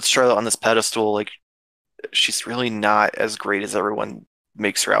 everyone puts Charlotte on this pedestal, like she's really not as great as everyone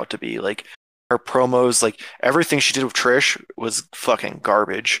makes her out to be. Like her promos, like everything she did with Trish was fucking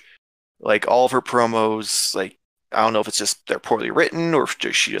garbage. Like all of her promos, like I don't know if it's just they're poorly written or if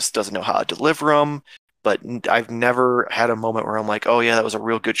she just doesn't know how to deliver them. But I've never had a moment where I'm like, oh yeah, that was a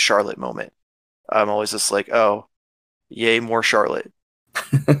real good Charlotte moment. I'm always just like, oh, yay, more Charlotte.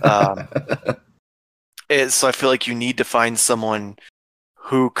 So I feel like you need to find someone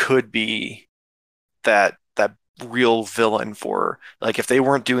who could be that real villain for her. Like if they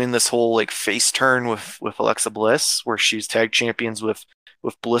weren't doing this whole like face turn with Alexa Bliss, where she's tag champions with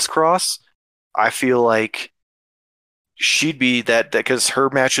Bliss Cross, I feel like she'd be that because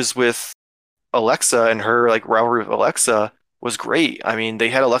her matches with Alexa and her like rivalry with Alexa was great. I mean, they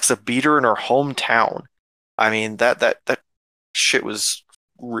had Alexa beat her in her hometown. I mean, that shit was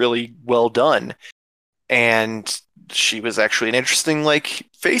really well done. And she was actually an interesting like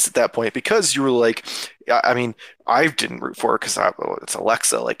face at that point because you were like, I mean, I didn't root for her because it's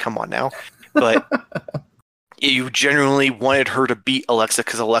Alexa. Like, come on now, but you genuinely wanted her to beat Alexa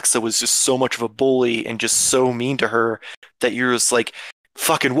because Alexa was just so much of a bully and just so mean to her that you're just like,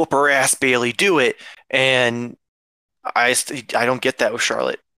 fucking whoop her ass, Bayley, do it. And I don't get that with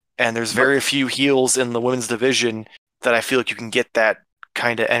Charlotte. And there's very few heels in the women's division that I feel like you can get that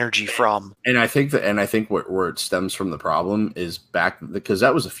kind of energy from. And I think where it stems from the problem is back because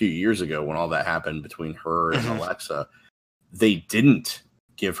that was a few years ago when all that happened between her and Alexa. They didn't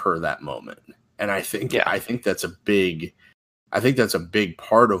give her that moment. And I think that's a big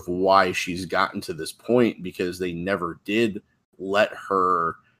part of why she's gotten to this point because they never did let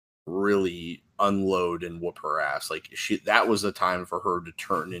her really unload and whoop her ass. Like that was the time for her to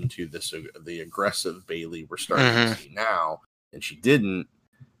turn into the aggressive Bayley we're starting to see now, and she didn't.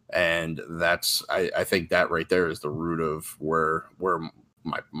 And that's I think that right there is the root of where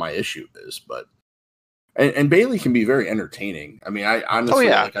my issue is. But and Bayley can be very entertaining. I mean, I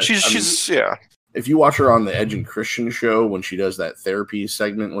honestly she's if you watch her on the Edge and Christian show when she does that therapy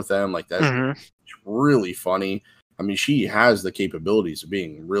segment with them, like that's really funny. I mean, she has the capabilities of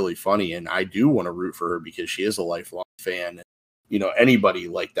being really funny, and I do want to root for her because she is a lifelong fan. And, you know, anybody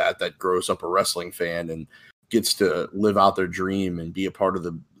like that grows up a wrestling fan and gets to live out their dream and be a part of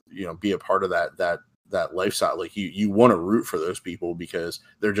that lifestyle. Like you want to root for those people because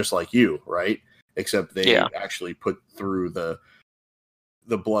they're just like you, right? Except they actually put through the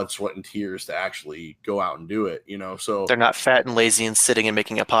blood, sweat, and tears to actually go out and do it, you know? So they're not fat and lazy and sitting and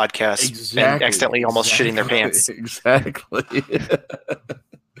making a podcast and accidentally almost shitting their pants. Exactly.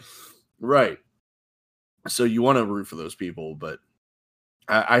 Right. So you want to root for those people, but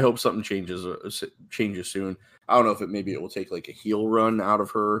I hope something changes soon. I don't know if maybe it will take like a heel run out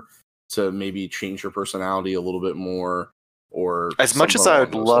of her to maybe change her personality a little bit more. Or as much as I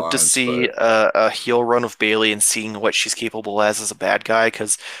would love to see a heel run of Bayley and seeing what she's capable as a bad guy,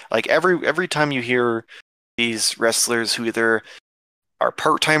 because like every time you hear these wrestlers who either are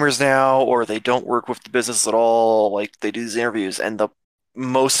part-timers now or they don't work with the business at all, like they do these interviews, and the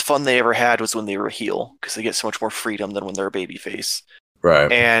most fun they ever had was when they were a heel because they get so much more freedom than when they're a babyface.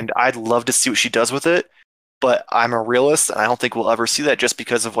 Right. And I'd love to see what she does with it, but I'm a realist, and I don't think we'll ever see that just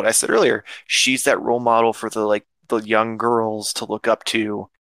because of what I said earlier. She's that role model for the young girls to look up to,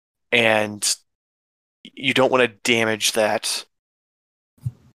 and you don't want to damage that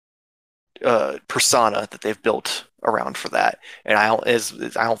persona that they've built around for that. And I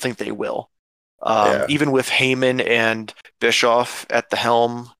don't think they will. Even with Heyman and Bischoff at the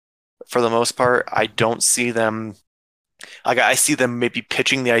helm, for the most part, I don't see them. Like I see them maybe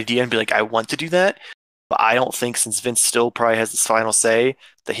pitching the idea and be like, I want to do that, but I don't think since Vince still probably has this final say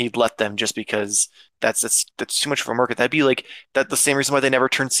that he'd let them just because that's too much of a market. That'd be like the same reason why they never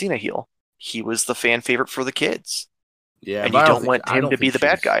turned Cena heel. He was the fan favorite for the kids. Yeah, and you don't want him to be the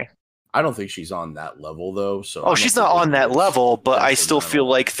bad guy. I don't think she's on that level though. So she's not on that level, but I still feel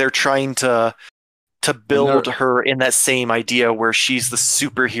like they're trying to build her in that same idea where she's the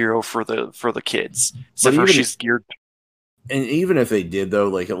superhero for the kids. So she's geared. And even if they did though,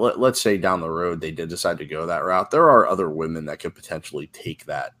 like let's say down the road they did decide to go that route, there are other women that could potentially take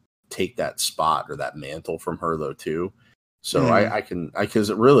that spot or that mantle from her though too. So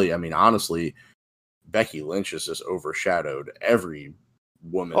because really, I mean, honestly, Becky Lynch has just overshadowed every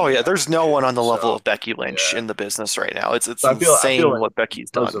woman. Oh yeah, there's no one on the level of Becky Lynch in the business right now. It's I insane feel like what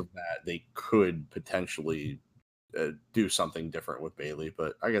Becky's done. because of that, they could potentially do something different with Bayley,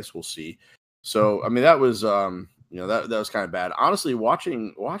 but I guess we'll see. So I mean, that was that was kind of bad. Honestly,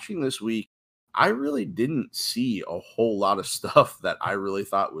 watching this week, I really didn't see a whole lot of stuff that I really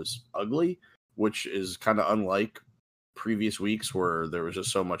thought was ugly, which is kind of unlike previous weeks where there was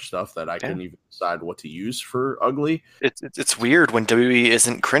just so much stuff that I couldn't even decide what to use for ugly. It's weird when WWE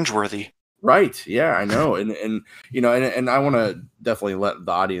isn't cringeworthy. Right. Yeah, I know. And I want to definitely let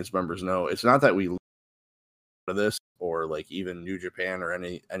the audience members know it's not that we of this or like even New Japan or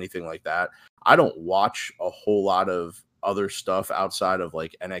anything like that. I don't watch a whole lot of other stuff outside of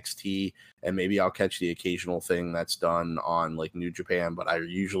like NXT, and maybe I'll catch the occasional thing that's done on like New Japan, but I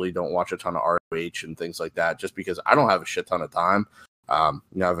usually don't watch a ton of ROH and things like that just because I don't have a shit ton of time. I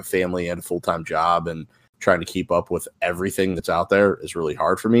have a family and a full-time job, and trying to keep up with everything that's out there is really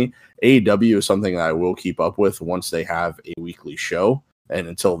hard for me. AEW is something that I will keep up with once they have a weekly show. And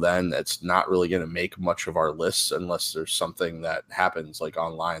until then, that's not really going to make much of our lists unless there's something that happens like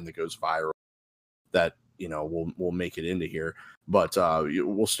online that goes viral that, we'll make it into here. But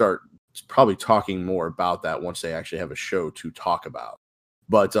we'll start probably talking more about that once they actually have a show to talk about.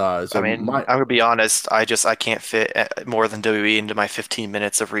 But I'm gonna be honest. I can't fit more than WWE into my 15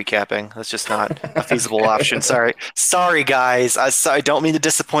 minutes of recapping. That's just not a feasible option. Sorry, guys. I don't mean to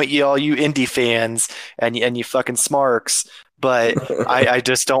disappoint you, all you indie fans and you fucking smarks. But I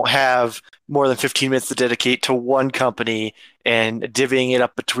just don't have more than 15 minutes to dedicate to one company, and divvying it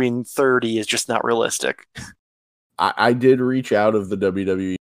up between 30 is just not realistic. I did reach out of the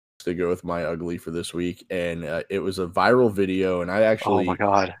WWE to go with my ugly for this week, and it was a viral video, and I actually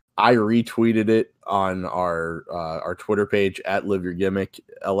I retweeted it on our Twitter page at Live Your Gimmick,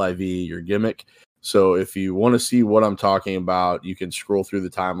 LIV Your Gimmick. So if you want to see what I'm talking about, you can scroll through the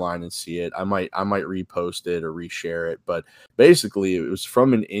timeline and see it. I might repost it or reshare it, but basically it was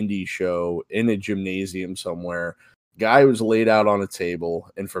from an indie show in a gymnasium somewhere. Guy was laid out on a table,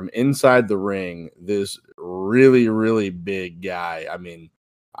 and from inside the ring, this really, really big guy. I mean,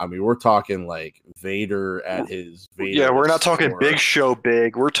 we're talking like Vader at his Vader. Yeah, we're not talking Big Show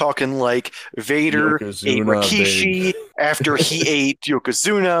big. We're talking like Vader ate Rikishi after he ate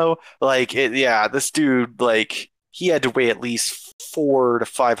Yokozuna. This dude, he had to weigh at least 400 to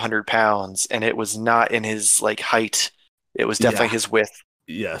 500 pounds, and it was not in his height. It was definitely his width.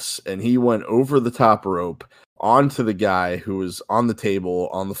 Yes, and he went over the top rope onto the guy who was on the table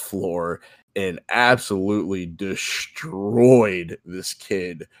on the floor and absolutely destroyed this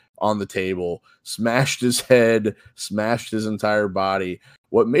kid on the table, smashed his head, smashed his entire body.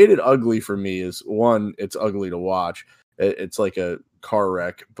 What made it ugly for me is, one, it's ugly to watch. It's like a car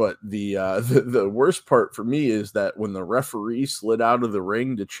wreck. But the worst part for me is that when the referee slid out of the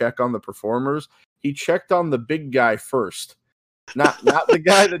ring to check on the performers, he checked on the big guy first. Not the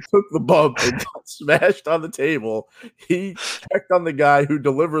guy that took the bump and got smashed on the table. He checked on the guy who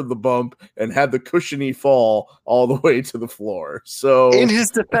delivered the bump and had the cushiony fall all the way to the floor. So, in his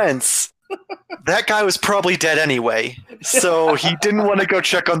defense, that guy was probably dead anyway. So he didn't want to go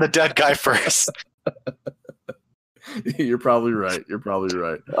check on the dead guy first. You're probably right.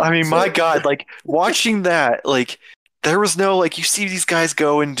 I mean, my God, watching that, there was no, you see these guys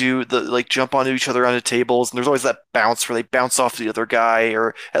go and do the, jump onto each other onto tables, and there's always that bounce where they bounce off the other guy,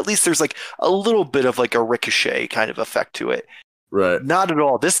 or at least there's, a little bit of, a ricochet kind of effect to it. Right. Not at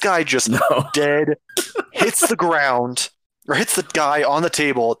all. This guy just dead, hits the ground, or hits the guy on the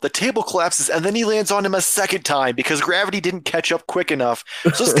table collapses, and then he lands on him a second time because gravity didn't catch up quick enough.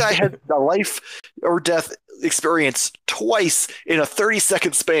 So this guy had a life or death experience twice in a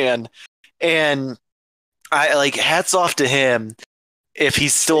 30-second span, and I hats off to him if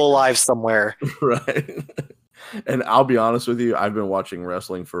he's still alive somewhere. Right. And I'll be honest with you, I've been watching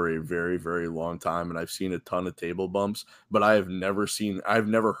wrestling for a very, very long time, and I've seen a ton of table bumps, but I've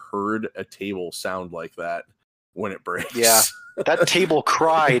never heard a table sound like that when it breaks. Yeah. That table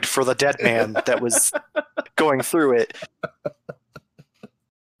cried for the dead man that was going through it.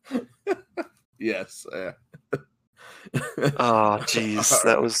 Yes. Oh, jeez.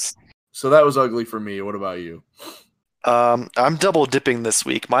 That was... So that was ugly for me. What about you? I'm double dipping this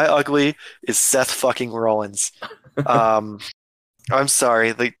week. My ugly is Seth fucking Rollins. I'm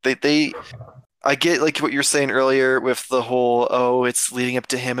sorry. I get what you're saying earlier with the whole it's leading up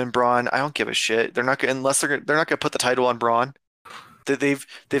to him and Braun. I don't give a shit. They're not gonna put the title on Braun. They've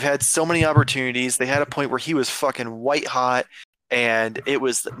had so many opportunities. They had a point where he was fucking white hot, and it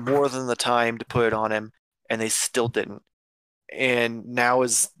was more than the time to put it on him, and they still didn't. and now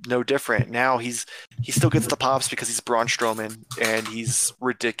is no different. Now he still gets the pops because he's Braun Strowman and he's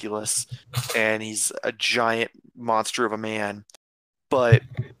ridiculous and he's a giant monster of a man. But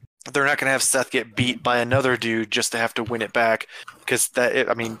they're not going to have Seth get beat by another dude just to have to win it back, because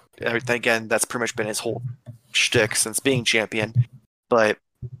again, that's pretty much been his whole shtick since being champion. But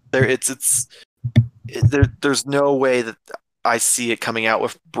there's no way that I see it coming out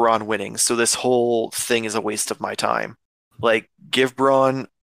with Braun winning. So this whole thing is a waste of my time. Like, give Braun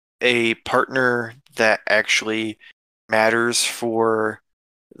a partner that actually matters for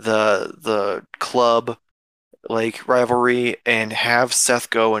the club, like, rivalry, and have Seth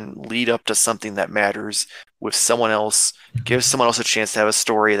go and lead up to something that matters with someone else. Give someone else a chance to have a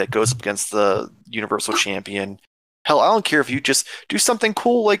story that goes up against the Universal Champion. Hell, I don't care if you just do something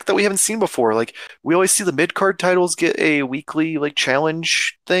cool like that we haven't seen before. Like, we always see the mid-card titles get a weekly like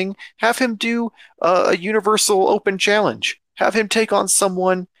challenge thing. Have him do a Universal Open challenge. Have him take on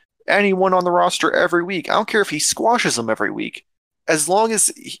anyone on the roster every week. I don't care if he squashes them every week. As long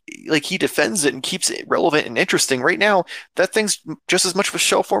as he defends it and keeps it relevant and interesting. Right now, that thing's just as much of a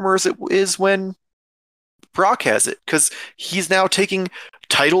shelf warmer as it is when Brock has it, because he's now taking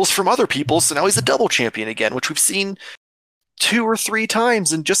titles from other people, so now he's a double champion again, which we've seen 2 or 3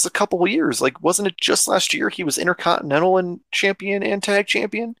 times in just a couple of years. Like, wasn't it just last year he was Intercontinental and champion and tag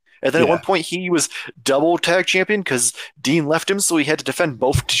champion? And then at one point he was double tag champion because Dean left him, so he had to defend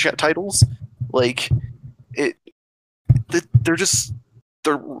both titles. Like, they're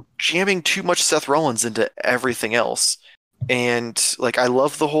jamming too much Seth Rollins into everything else. And like, I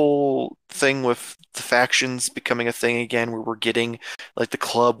love the whole thing with the factions becoming a thing again, where we're getting like the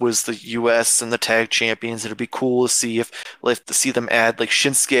club was the US and the tag champions. It'd be cool to see to see them add like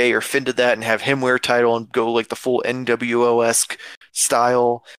Shinsuke or Finn to that and have him wear a title and go like the full NWO-esque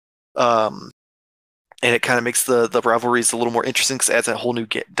style. And it kind of makes the rivalries a little more interesting because it adds a whole new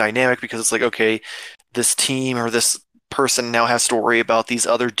dynamic, because it's like, okay, this team or this person now has to worry about these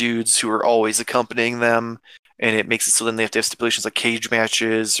other dudes who are always accompanying them, and it makes it so then they have to have stipulations like cage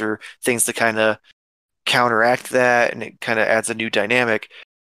matches or things to kind of counteract that, and it kind of adds a new dynamic.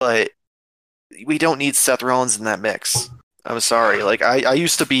 But we don't need Seth Rollins in that mix. I'm sorry. Like, I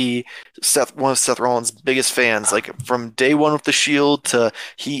used to be one of Seth Rollins' biggest fans. Like, from day one with the Shield to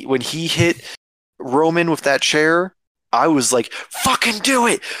when he hit Roman with that chair, I was like, fucking do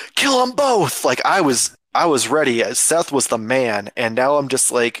it! Kill them both! Like, I was ready. Seth was the man, and now I'm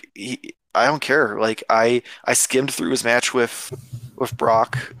just like, I don't care. Like, I skimmed through his match with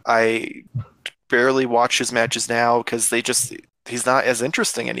Brock. I barely watch his matches now because he's not as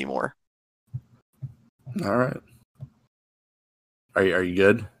interesting anymore. All right. Are you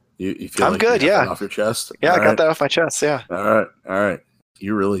good? You feel I'm like good, you got yeah. that off your chest? Yeah, All I got that off my chest, yeah. All right.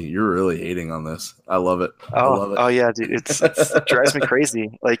 You're really hating on this. I love it. I love it. Oh yeah, dude. It drives me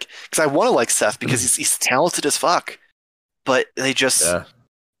crazy. Like, because I want to like Seth because he's talented as fuck, but they just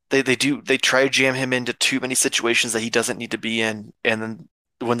they try to jam him into too many situations that he doesn't need to be in, and then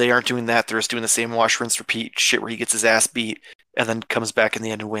when they aren't doing that, they're just doing the same wash, rinse, repeat shit where he gets his ass beat and then comes back in the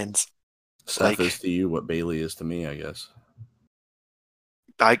end and wins. Seth is to you what Bailey is to me, I guess.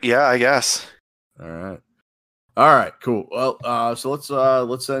 I guess. All right, cool. Well, so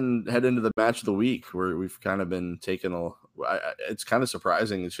let's then head into the match of the week, where we've kind of been taking it's kind of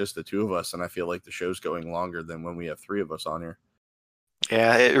surprising. It's just the two of us, and I feel like the show's going longer than when we have 3 of us on here.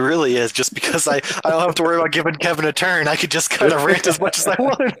 Yeah, it really is. Just because I don't have to worry about giving Kevin a turn, I could just kind of rant as much as I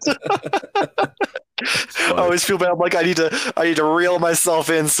want. I always feel bad. I'm like, I need to reel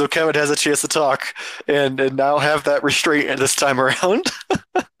myself in so Kevin has a chance to talk, and now have that restraint this time around.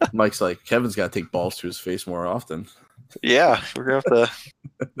 Mike's like, Kevin's got to take balls to his face more often. Yeah, we're gonna have to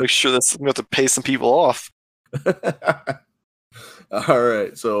make sure we're gonna have to pay some people off. All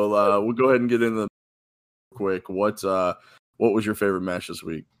right, so we'll go ahead and get into the quick. What was your favorite match this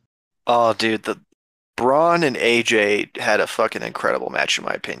week? Oh, dude, the Braun and AJ had a fucking incredible match, in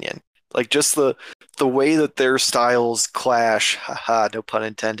my opinion. Like, just the way that their styles clash, haha, no pun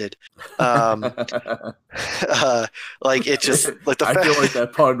intended. Like, it just like the I feel like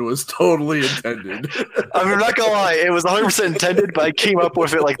that pun was totally intended. I mean, I'm not gonna lie, it was 100% intended, but I came up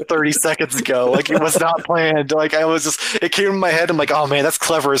with it like 30 seconds ago. Like, it was not planned. Like, it came in my head. I'm like, oh man, that's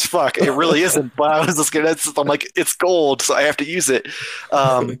clever as fuck. It really isn't, but I was just I'm like, it's gold, so I have to use it.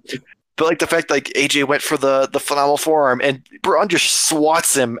 But like the fact like AJ went for the phenomenal forearm and Braun just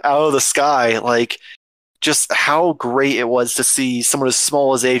swats him out of the sky, like, just how great it was to see someone as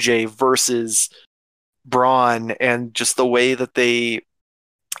small as AJ versus Braun, and just the way that they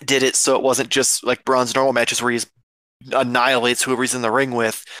did it, so it wasn't just like Braun's normal matches where he's annihilates whoever he's in the ring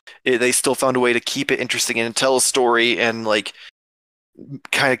with, they still found a way to keep it interesting and tell a story and like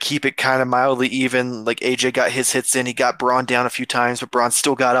kind of keep it kind of mildly even. Like AJ got his hits in, he got Braun down a few times, but Braun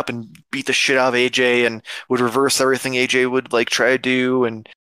still got up and beat the shit out of AJ and would reverse everything AJ would like try to do, and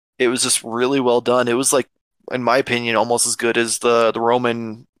it was just really well done. It was like, in my opinion, almost as good as the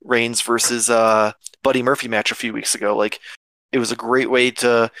Roman Reigns versus Buddy Murphy match a few weeks ago. Like, it was a great way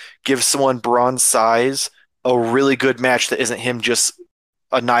to give someone Braun's size a really good match that isn't him just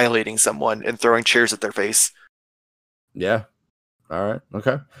annihilating someone and throwing chairs at their face. Yeah. All right.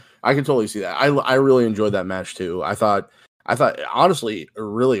 Okay. I can totally see that. I really enjoyed that match too. I thought honestly,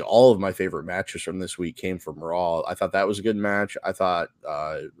 really all of my favorite matches from this week came from Raw. I thought that was a good match. I thought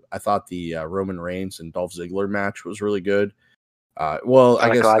the Roman Reigns and Dolph Ziggler match was really good. Well,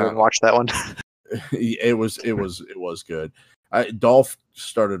 I guess I didn't watch that one. it was good. Dolph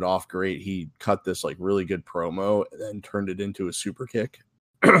started off great. He cut this like really good promo and then turned it into a super kick.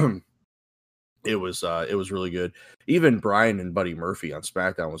 It was really good. Even Bryan and Buddy Murphy on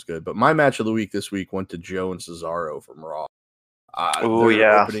SmackDown was good. But my match of the week this week went to Joe and Cesaro from Raw.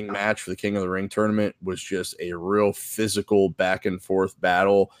 Their opening match for the King of the Ring tournament was just a real physical back and forth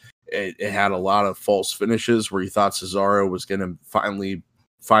battle. It had a lot of false finishes where you thought Cesaro was going to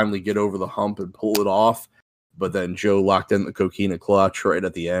finally get over the hump and pull it off, but then Joe locked in the Coquina clutch right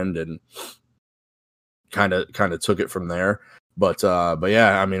at the end and kind of took it from there. But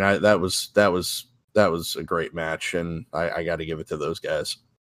yeah, I mean, that was a great match, and I got to give it to those guys.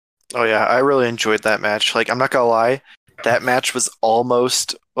 Oh yeah, I really enjoyed that match. Like, I'm not gonna lie, that match was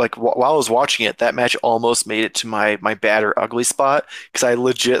almost like while I was watching it, that match almost made it to my bad or ugly spot because I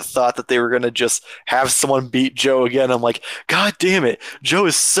legit thought that they were gonna just have someone beat Joe again. I'm like, God damn it, Joe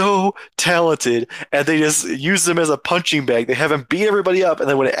is so talented, and they just use him as a punching bag. They have him beat everybody up, and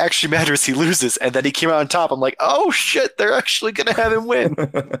then when it actually matters, he loses, and then he came out on top. I'm like, oh shit, they're actually gonna have him win.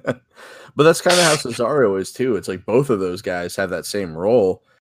 But that's kind of how Cesaro is too. It's like both of those guys have that same role.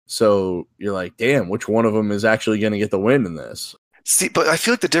 So you're like, damn, which one of them is actually going to get the win in this? See, but I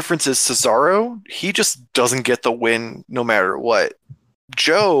feel like the difference is Cesaro, he just doesn't get the win no matter what.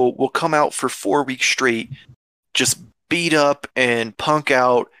 Joe will come out for 4 weeks straight, just beat up and punk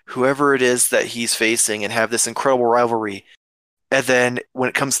out whoever it is that he's facing and have this incredible rivalry. And then when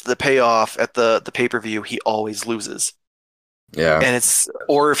it comes to the payoff at the pay-per-view, he always loses. Yeah. And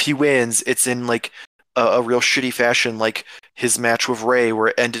or if he wins, it's in like a real shitty fashion, like his match with Ray, where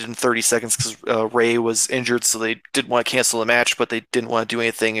it ended in 30 seconds because Ray was injured, so they didn't want to cancel the match, but they didn't want to do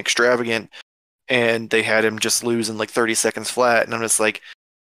anything extravagant, and they had him just lose in like 30 seconds flat. And I'm just like,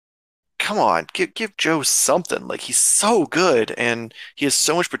 come on, give Joe something. Like, he's so good, and he has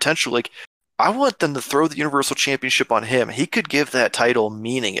so much potential. Like, I want them to throw the Universal Championship on him. He could give that title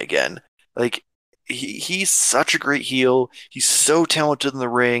meaning again. Like, he's such a great heel. He's so talented in the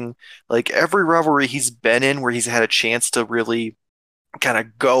ring. Like, every rivalry he's been in where he's had a chance to really kind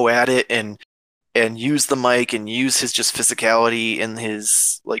of go at it and use the mic and use his just physicality in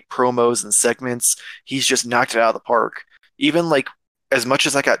his like promos and segments, he's just knocked it out of the park. Even like, as much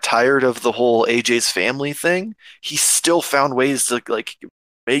as I got tired of the whole AJ's family thing, he still found ways to like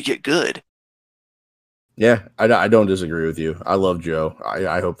make it good. Yeah, I don't disagree with you. I love Joe.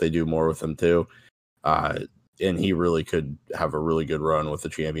 I hope they do more with him too. And he really could have a really good run with the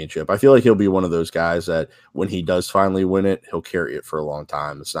championship. I feel like he'll be one of those guys that when he does finally win it, he'll carry it for a long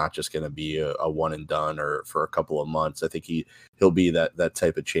time. It's not just going to be a one and done or for a couple of months. I think he'll be that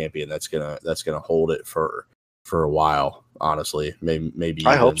type of champion that's gonna hold it for a while. Honestly, maybe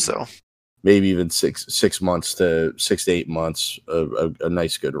I hope so. Maybe even 6 months to 6 to 8 months, a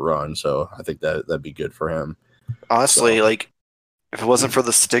nice good run. So I think that'd be good for him. Honestly, like, if it wasn't for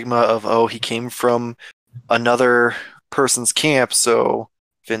the stigma of, he came from another person's camp, so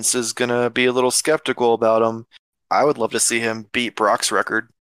Vince is going to be a little skeptical about him, I would love to see him beat Brock's record.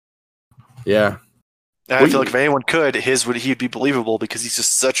 Yeah. And I feel like if anyone could, he'd be believable because he's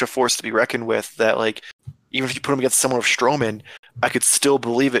just such a force to be reckoned with that, like, even if you put him against someone of Strowman, I could still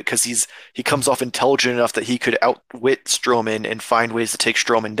believe it because he comes off intelligent enough that he could outwit Strowman and find ways to take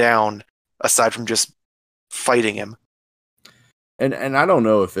Strowman down aside from just fighting him. And I don't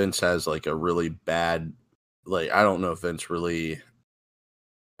know if Vince has like a really bad, like, I don't know if Vince really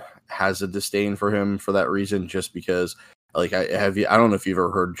has a disdain for him for that reason, just because like I don't know if you've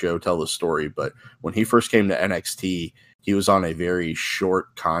ever heard Joe tell the story, but when he first came to NXT, he was on a very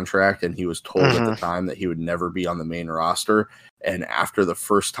short contract and he was told at the time that he would never be on the main roster. And after the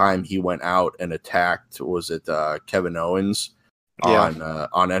first time he went out and attacked, was it Kevin Owens? On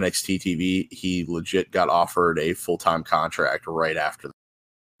NXT TV, he legit got offered a full-time contract right after that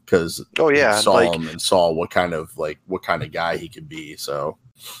because saw him and saw what kind of guy he could be. So,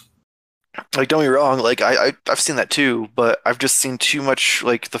 like, don't get me wrong, like I've seen that too, but I've just seen too much,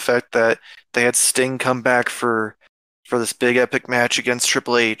 like the fact that they had Sting come back for this big epic match against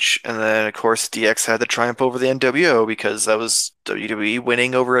Triple H, and then of course DX had the triumph over the NWO because that was WWE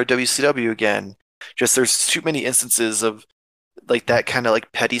winning over a WCW again. Just there's too many instances of like that kind of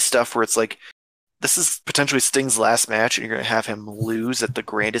like petty stuff where it's like, this is potentially Sting's last match and you're gonna have him lose at the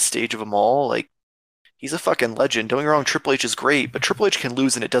grandest stage of them all. Like, he's a fucking legend. Don't get me wrong, Triple H is great, but Triple H can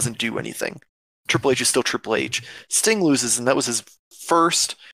lose and it doesn't do anything. Triple H is still Triple H. Sting loses and that was his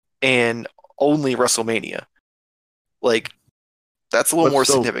first and only WrestleMania. Like, that's a little more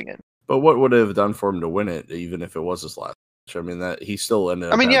significant. But what would it have done for him to win it, even if it was his last match? I mean, that he still ended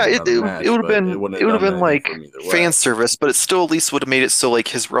up. I mean, yeah, it would have been like fan service, but it still at least would have made it so like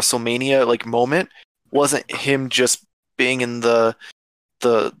his WrestleMania like moment wasn't him just being in the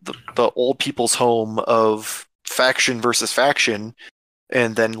old people's home of faction versus faction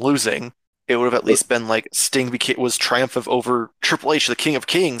and then losing. It would have at least been like Sting was triumphant over Triple H, the King of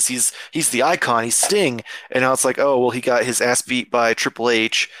Kings. He's the icon. He's Sting, and now it's like, oh well, he got his ass beat by Triple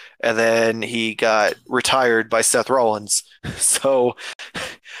H, and then he got retired by Seth Rollins. So,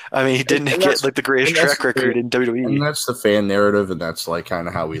 I mean, he didn't get like the greatest track record in WWE. And that's the fan narrative, and that's like kind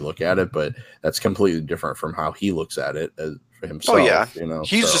of how we look at it. But that's completely different from how he looks at it as for himself. Oh yeah, you know,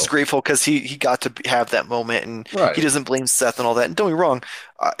 he's just grateful because he got to have that moment, and he doesn't blame Seth and all that. And don't get me wrong,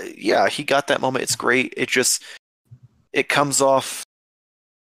 yeah, he got that moment. It's great. It comes off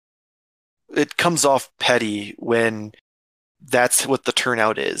petty when that's what the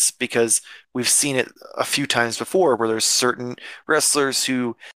turnout is, because we've seen it a few times before where there's certain wrestlers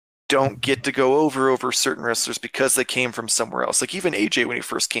who don't get to go over certain wrestlers because they came from somewhere else. Like even AJ, when he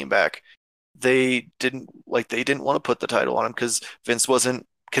first came back, they didn't want to put the title on him because Vince wasn't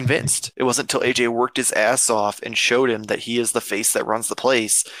convinced. It wasn't until AJ worked his ass off and showed him that he is the face that runs the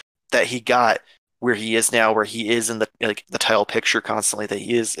place that he got where he is now, where he is in the title picture constantly, that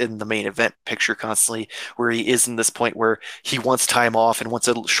he is in the main event picture constantly, where he is in this point where he wants time off and wants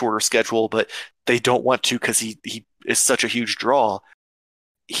a shorter schedule, but they don't want to because he is such a huge draw.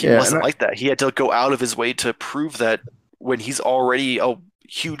 He wasn't like that. He had to go out of his way to prove that when he's already a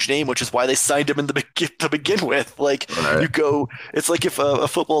huge name, which is why they signed him to begin with. Like, it's like if a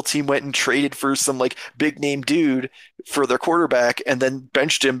football team went and traded for some like big name dude for their quarterback and then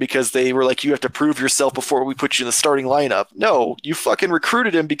benched him because they were like, you have to prove yourself before we put you in the starting lineup. No, you fucking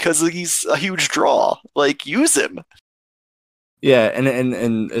recruited him because he's a huge draw. Like, use him. Yeah,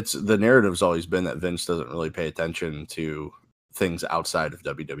 and it's the narrative's always been that Vince doesn't really pay attention to things outside of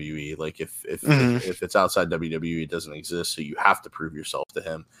WWE. Like if it's outside WWE, it doesn't exist, so you have to prove yourself to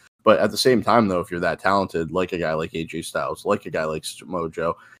him. But at the same time, though, if you're that talented, like a guy like AJ Styles, like a guy like Samoa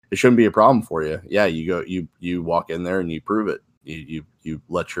Joe, it shouldn't be a problem for you. Yeah, you walk in there and you prove it. You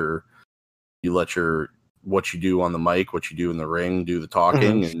let your what you do on the mic, what you do in the ring, do the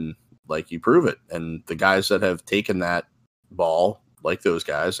talking, and like you prove it. And the guys that have taken that ball, like those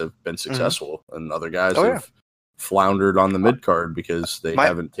guys, have been successful, and other guys have floundered on the mid card because they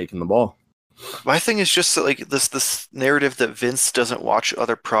haven't taken the ball. My thing is just that, like, this narrative that Vince doesn't watch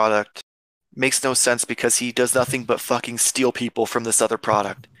other product makes no sense because he does nothing but fucking steal people from this other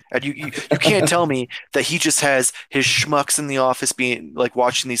product. And you can't tell me that he just has his schmucks in the office being like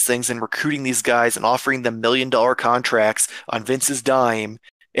watching these things and recruiting these guys and offering them $1 million contracts on Vince's dime,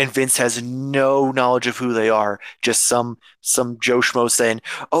 and Vince has no knowledge of who they are. Just some Joe Schmo saying,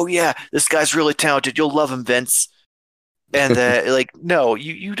 "Oh yeah, this guy's really talented. You'll love him, Vince." And like, no,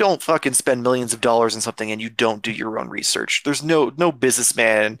 you don't fucking spend millions of dollars on something and you don't do your own research. There's no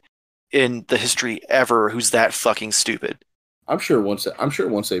businessman in the history ever who's that fucking stupid. I'm sure once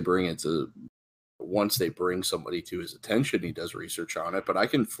they bring somebody to his attention, he does research on it. But I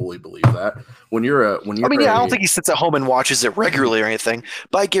can fully believe that I don't think he sits at home and watches it regularly or anything.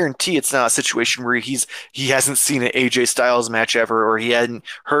 But I guarantee it's not a situation where he hasn't seen an AJ Styles match ever, or he hadn't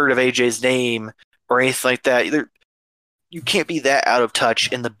heard of AJ's name or anything like that. You can't be that out of touch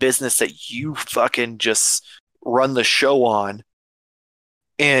in the business that you fucking just run the show on,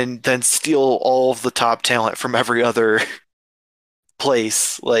 and then steal all of the top talent from every other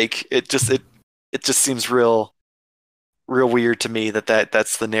place. Like, it just seems real weird to me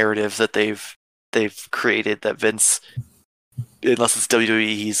that's the narrative that they've created, that Vince, unless it's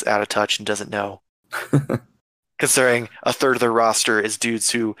WWE, he's out of touch and doesn't know. Considering a third of their roster is dudes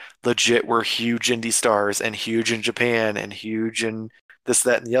who legit were huge indie stars and huge in Japan and huge in this,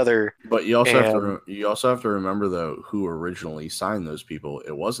 that, and the other. But you also have to remember, though, who originally signed those people.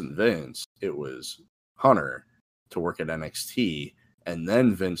 It wasn't Vince. It was Hunter to work at NXT, And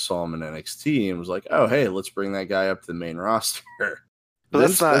then Vince saw him in NXT and was like, "Oh, hey, let's bring that guy up to the main roster." But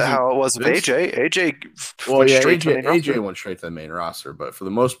that's not how it was with AJ. AJ went straight to the main roster, but for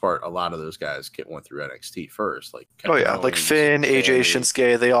the most part, a lot of those guys went through NXT first. Like like Finn, AJ,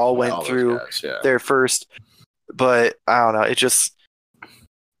 Shinsuke, they all went through there first. But I don't know.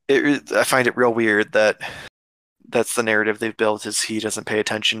 I find it real weird that that's the narrative they've built, is he doesn't pay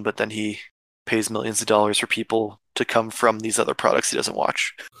attention, but then he pays millions of dollars for people to come from these other products he doesn't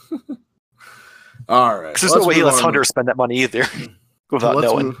watch. All right. Because there's no way he lets Hunter spend that money either without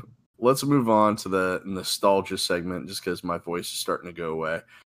knowing. Let's move on to the nostalgia segment, just because my voice is starting to go away,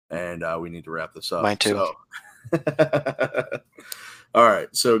 and we need to wrap this up. Mine too. So. All right,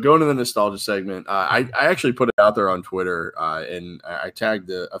 so going to the nostalgia segment, I actually put it out there on Twitter, and I tagged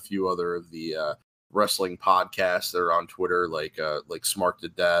a few other of the wrestling podcasts that are on Twitter, like Smart to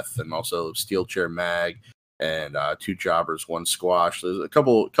Death, and also Steel Chair Mag, and Two Jobbers, One Squash. There's a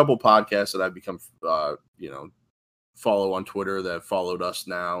couple podcasts that I've become, follow on Twitter that have followed us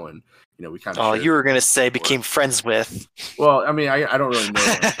now, and we kind of. Oh, you were gonna say became friends with? Well, I mean, I don't really know.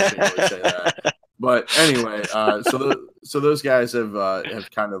 I can't really say that. But anyway, so those guys have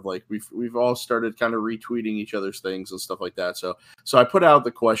kind of like we've all started kind of retweeting each other's things and stuff like that. So I put out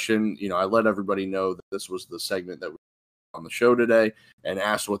the question. I let everybody know that this was the segment that we on the show today, and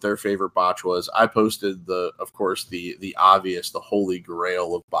asked what their favorite botch was. I posted the obvious, the holy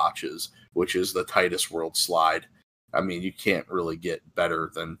grail of botches, which is the Titus World Slide. I mean, you can't really get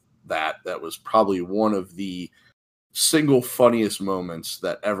better than that. That was probably one of the single funniest moments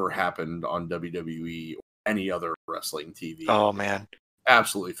that ever happened on WWE or any other wrestling TV. Oh man,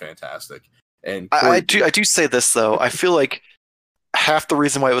 absolutely fantastic. And I do say this though, I feel like half the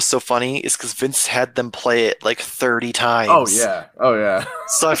reason why it was so funny is because Vince had them play it like 30 times. Oh yeah.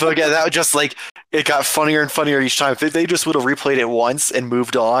 So I feel like that would just it got funnier and funnier each time. If they just would have replayed it once and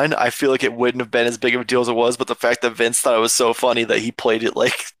moved on, I feel like it wouldn't have been as big of a deal as it was. But the fact that Vince thought it was so funny that he played it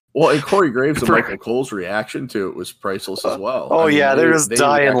well, and Corey Graves and Michael Cole's reaction to it was priceless as well. Oh, they're just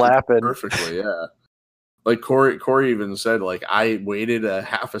dying laughing. Perfectly, yeah. Like Corey even said, I waited a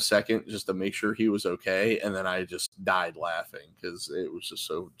half a second just to make sure he was okay, and then I just died laughing because it was just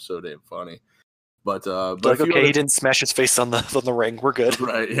so damn funny. But he didn't smash his face on the ring. We're good.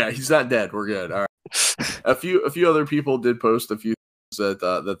 Right? Yeah, he's not dead. We're good. All right. A few other people did post a few things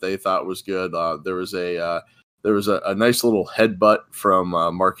that they thought was good. There was a nice little headbutt from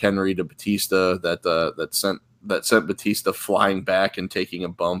Mark Henry to Batista that sent Batista flying back and taking a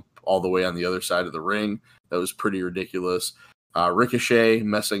bump all the way on the other side of the ring. That was pretty ridiculous. Ricochet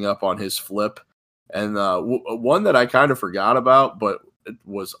messing up on his flip, and one that I kind of forgot about, but it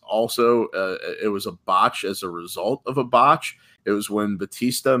was also it was a botch as a result of a botch. It was when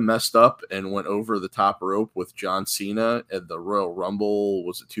Batista messed up and went over the top rope with John Cena at the Royal Rumble.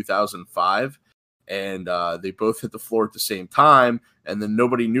 Was it 2005? And they both hit the floor at the same time, and then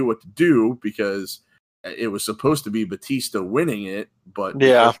nobody knew what to do because it was supposed to be Batista winning it, but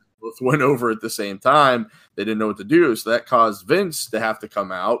yeah, both went over at the same time. They didn't know what to do, so that caused Vince to have to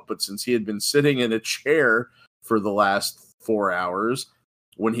come out. But since he had been sitting in a chair for the last 4 hours,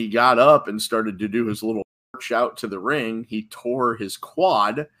 when he got up and started to do his little march out to the ring, he tore his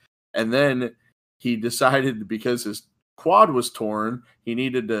quad, and then he decided, because his quad was torn, he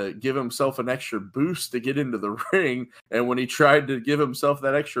needed to give himself an extra boost to get into the ring, and when he tried to give himself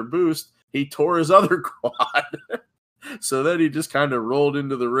that extra boost, he tore his other quad. So then he just kind of rolled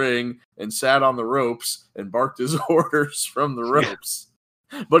into the ring and sat on the ropes and barked his orders from the ropes.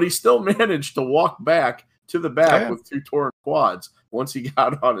 But he still managed to walk back to the back with 2 torn quads once he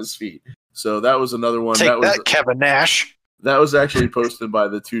got on his feet. So that was another one. That was Kevin Nash. That was actually posted by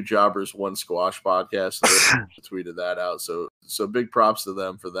the Two Jobbers, One Squash podcast. So they tweeted that out. So big props to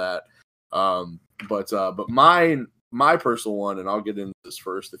them for that. But my personal one, and I'll get into this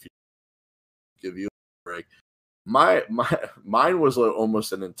first if you give you a break. Mine was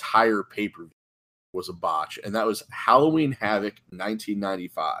almost an entire pay-per-view was a botch, and that was Halloween Havoc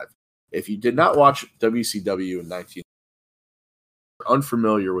 1995. If you did not watch WCW in 19,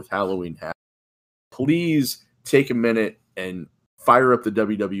 unfamiliar with Halloween Havoc, please take a minute and fire up the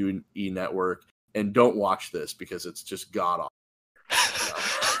WWE network and don't watch this because it's just god awful.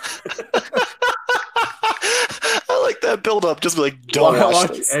 I like that build up. Just don't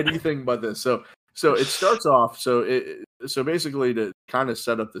watch anything but this. So it starts off. So basically, to kind of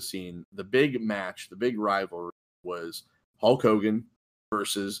set up the scene, the big match, the big rivalry was Hulk Hogan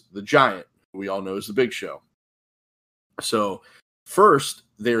versus the Giant, who we all know as the Big Show. So first,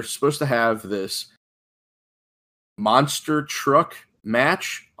 they're supposed to have this monster truck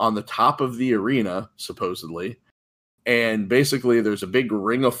match on the top of the arena, supposedly, And basically, there's a big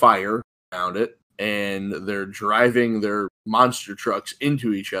ring of fire around it, and they're driving their monster trucks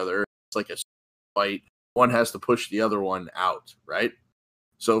into each other. It's like a fight. One has to push the other one out, right?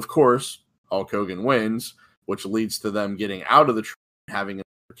 So, of course, Hulk Hogan wins, which leads to them getting out of the truck and having an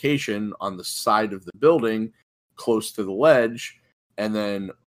altercation on the side of the building close to the ledge. And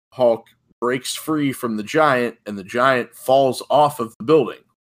then Hulk breaks free from the Giant, and the Giant falls off of the building,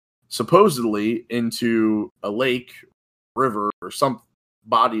 supposedly into a lake, river, or some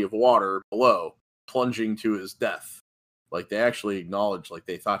body of water below, plunging to his death. Like, they actually acknowledged, like,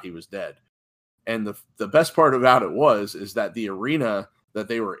 they thought he was dead. And the best part about it is that the arena that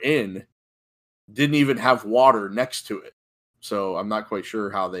they were in didn't even have water next to it. So I'm not quite sure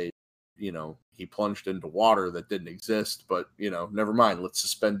how they, he plunged into water that didn't exist, but, never mind. Let's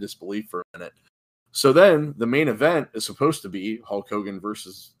suspend disbelief for a minute. So then the main event is supposed to be Hulk Hogan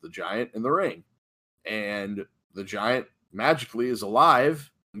versus the Giant in the ring. And the Giant magically is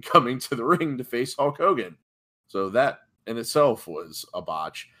alive and coming to the ring to face Hulk Hogan. So that in itself was a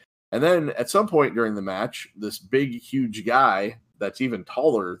botch. And then at some point during the match, this big, huge guy that's even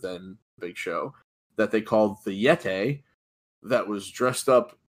taller than Big Show, that they called the Yeti, that was dressed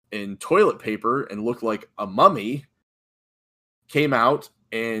up in toilet paper and looked like a mummy, came out,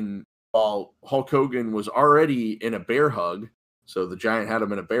 and while Hulk Hogan was already in a bear hug, so the Giant had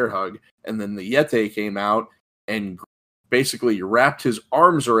him in a bear hug, and then the Yeti came out and basically wrapped his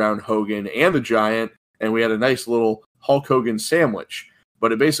arms around Hogan and the Giant, and we had a nice little Hulk Hogan sandwich.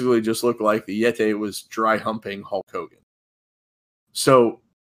 But it basically just looked like the Yeti was dry humping Hulk Hogan. So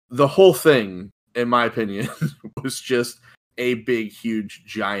the whole thing, in my opinion, was just a big, huge,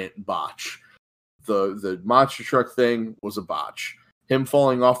 giant botch. The monster truck thing was a botch. Him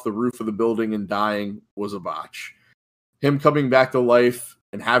falling off the roof of the building and dying was a botch. Him coming back to life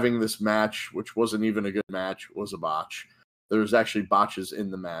and having this match, which wasn't even a good match, was a botch. There was actually botches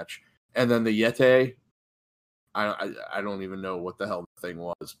in the match. And then the Yeti, I don't even know what the hell the thing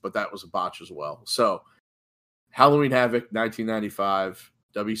was, but that was a botch as well. So, Halloween Havoc 1995,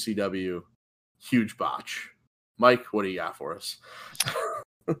 WCW, huge botch. Mike, what do you got for us?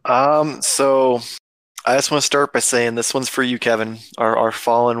 So I just want to start by saying this one's for you, Kevin, our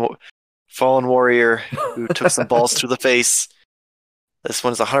fallen warrior who took some balls to the face. This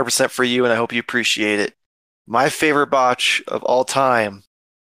one's 100% for you, and I hope you appreciate it. My favorite botch of all time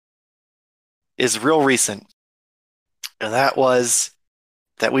is real recent. And that was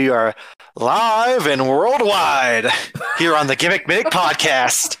that we are live and worldwide here on the Gimmick Minute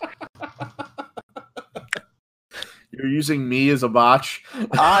Podcast. You're using me as a botch?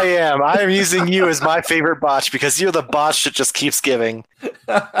 I am. I am using you as my favorite botch because you're the botch that just keeps giving.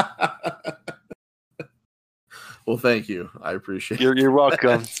 Well, thank you. I appreciate it. You're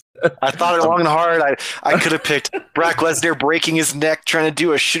welcome. I thought it long and hard. I could have picked Brock Lesnar breaking his neck trying to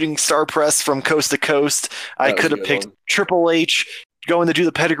do a shooting star press from coast to coast. I could have picked Triple H going to do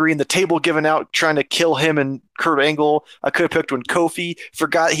the pedigree and the table giving out trying to kill him and Kurt Angle. I could have picked when Kofi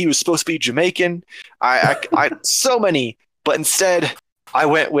forgot he was supposed to be Jamaican. I so many, but instead I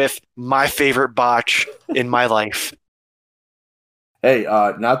went with my favorite botch in my life. Hey,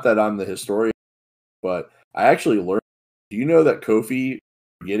 not that I'm the historian, but I actually learned. Do you know that Kofi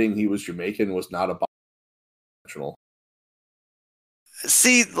forgetting he was Jamaican was not a botch?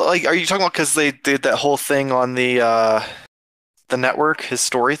 See, like, are you talking about because they did that whole thing on the network, his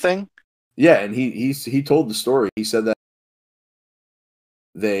story thing? Yeah, and he told the story. He said that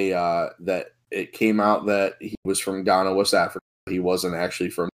that it came out that he was from Ghana, West Africa. He wasn't actually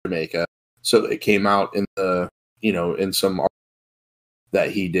from Jamaica. So it came out in the in some article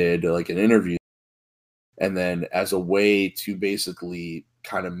that he did, like an interview. And then as a way to basically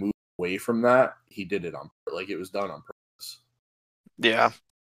kind of move away from that, he did it it was done on purpose. Yeah.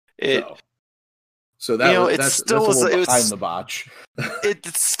 So that's a little behind the botch.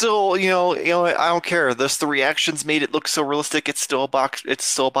 It's still, I don't care. The reactions made it look so realistic. It's still a botch. It's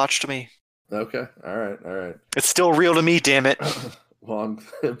still a botch to me. Okay. All right. It's still real to me, damn it. Well, I'm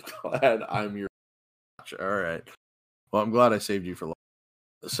glad I'm your botch. All right. Well, I'm glad I saved you for life.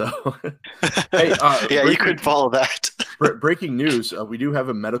 So, hey, yeah, you could follow that. Breaking news: we do have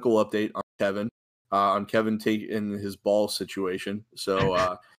a medical update on Kevin taking his ball situation.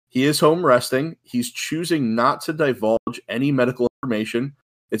 So he is home resting. He's choosing not to divulge any medical information.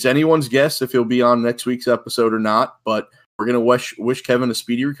 It's anyone's guess if he'll be on next week's episode or not. But we're gonna wish Kevin a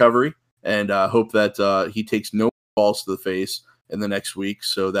speedy recovery and hope that he takes no balls to the face in the next week,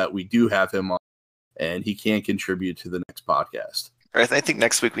 so that we do have him on and he can contribute to the next podcast. I think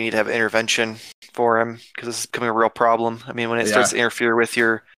next week we need to have intervention for him because this is becoming a real problem. I mean, when it starts to interfere with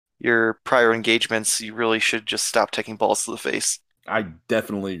your your prior engagements, you really should just stop taking balls to the face. I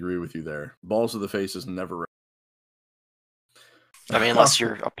definitely agree with you there. Balls to the face is never. I mean, unless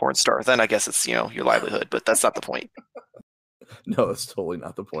you're a porn star, then I guess it's, your livelihood, but that's not the point. No, that's totally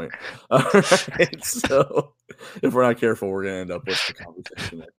not the point. All right, so if we're not careful, we're going to end up with the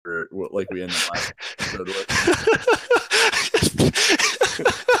conversation like we ended last episode with.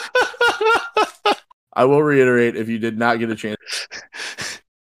 I will reiterate, if you did not get a chance,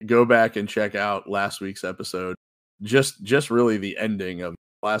 go back and check out last week's episode. Just really the ending of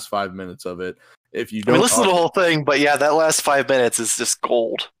the last 5 minutes of it. If you don't listen to the whole thing, but yeah, that last 5 minutes is just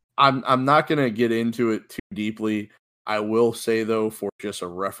gold. I'm not going to get into it too deeply. I will say, though, for just a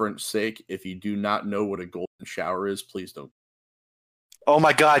reference sake, if you do not know what a golden shower is, please don't. Oh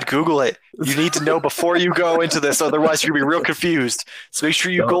my God, Google it. You need to know before you go into this, otherwise you're going to be real confused. So make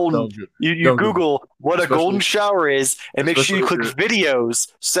sure you Google what a golden shower is, and make sure you click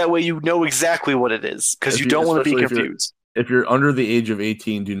videos so that way you know exactly what it is, because you don't want to be confused. If you're under the age of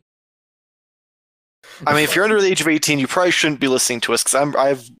 18, do not. I mean, if you're under the age of 18, you probably shouldn't be listening to us, because I'm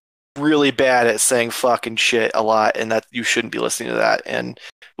really bad at saying fucking shit a lot, and that you shouldn't be listening to that. And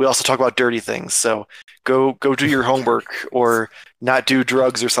we also talk about dirty things, so go do your homework or not do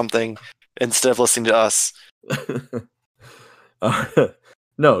drugs or something instead of listening to us.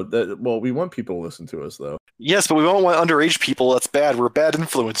 No, we want people to listen to us, though. Yes, but we don't want underage people. That's bad. We're a bad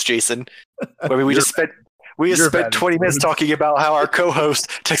influence, Jason. I mean, we just spent 20 minutes talking about how our co-host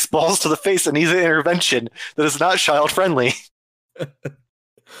takes balls to the face and needs an intervention that is not child-friendly.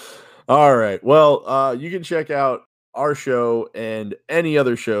 All right. Well, you can check out our show and any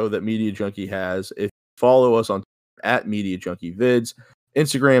other show that Media Junkie has. If you follow us on at Media Junkie Vids,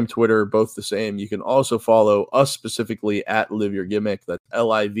 Instagram, Twitter, both the same. You can also follow us specifically at Live Your Gimmick. That's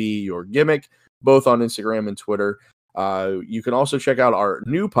LIV Your Gimmick, both on Instagram and Twitter. You can also check out our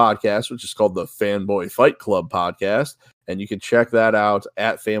new podcast, which is called the Fanboy Fight Club podcast, and you can check that out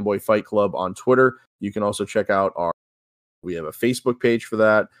at Fanboy Fight Club on Twitter. You can also check out we have a Facebook page for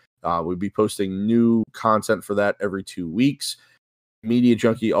that. We'll be posting new content for that every 2 weeks. Media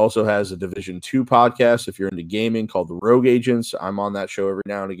Junkie also has a Division 2 podcast if you're into gaming called The Rogue Agents. I'm on that show every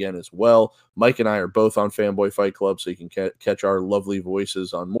now and again as well. Mike and I are both on Fanboy Fight Club, so you can catch our lovely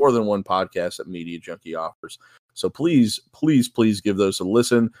voices on more than one podcast that Media Junkie offers. So please, please, please give those a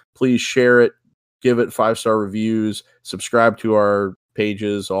listen. Please share it. Give it 5-star reviews. Subscribe to our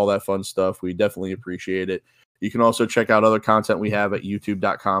pages, all that fun stuff. We definitely appreciate it. You can also check out other content we have at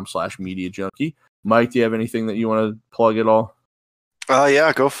youtube.com/Media Junkie. Mike, do you have anything that you want to plug at all?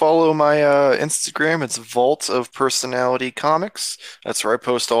 Yeah, go follow my Instagram. It's Vault of Personality Comics. That's where I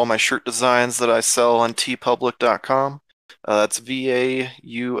post all my shirt designs that I sell on tpublic.com. That's VAULTOF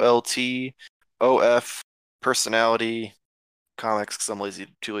Personality Comics, because I'm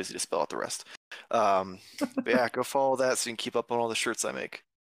too lazy to spell out the rest. But yeah, go follow that so you can keep up on all the shirts I make.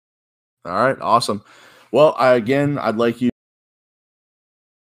 All right, awesome. Well, I'd like you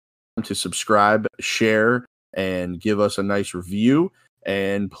to subscribe, share, and give us a nice review.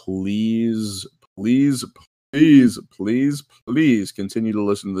 And please, please, please, please, please continue to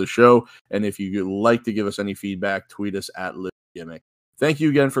listen to the show. And if you'd like to give us any feedback, tweet us at Live Your Gimmick. Thank you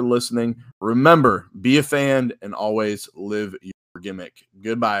again for listening. Remember, be a fan and always live your gimmick.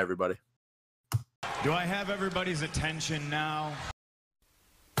 Goodbye, everybody. Do I have everybody's attention now?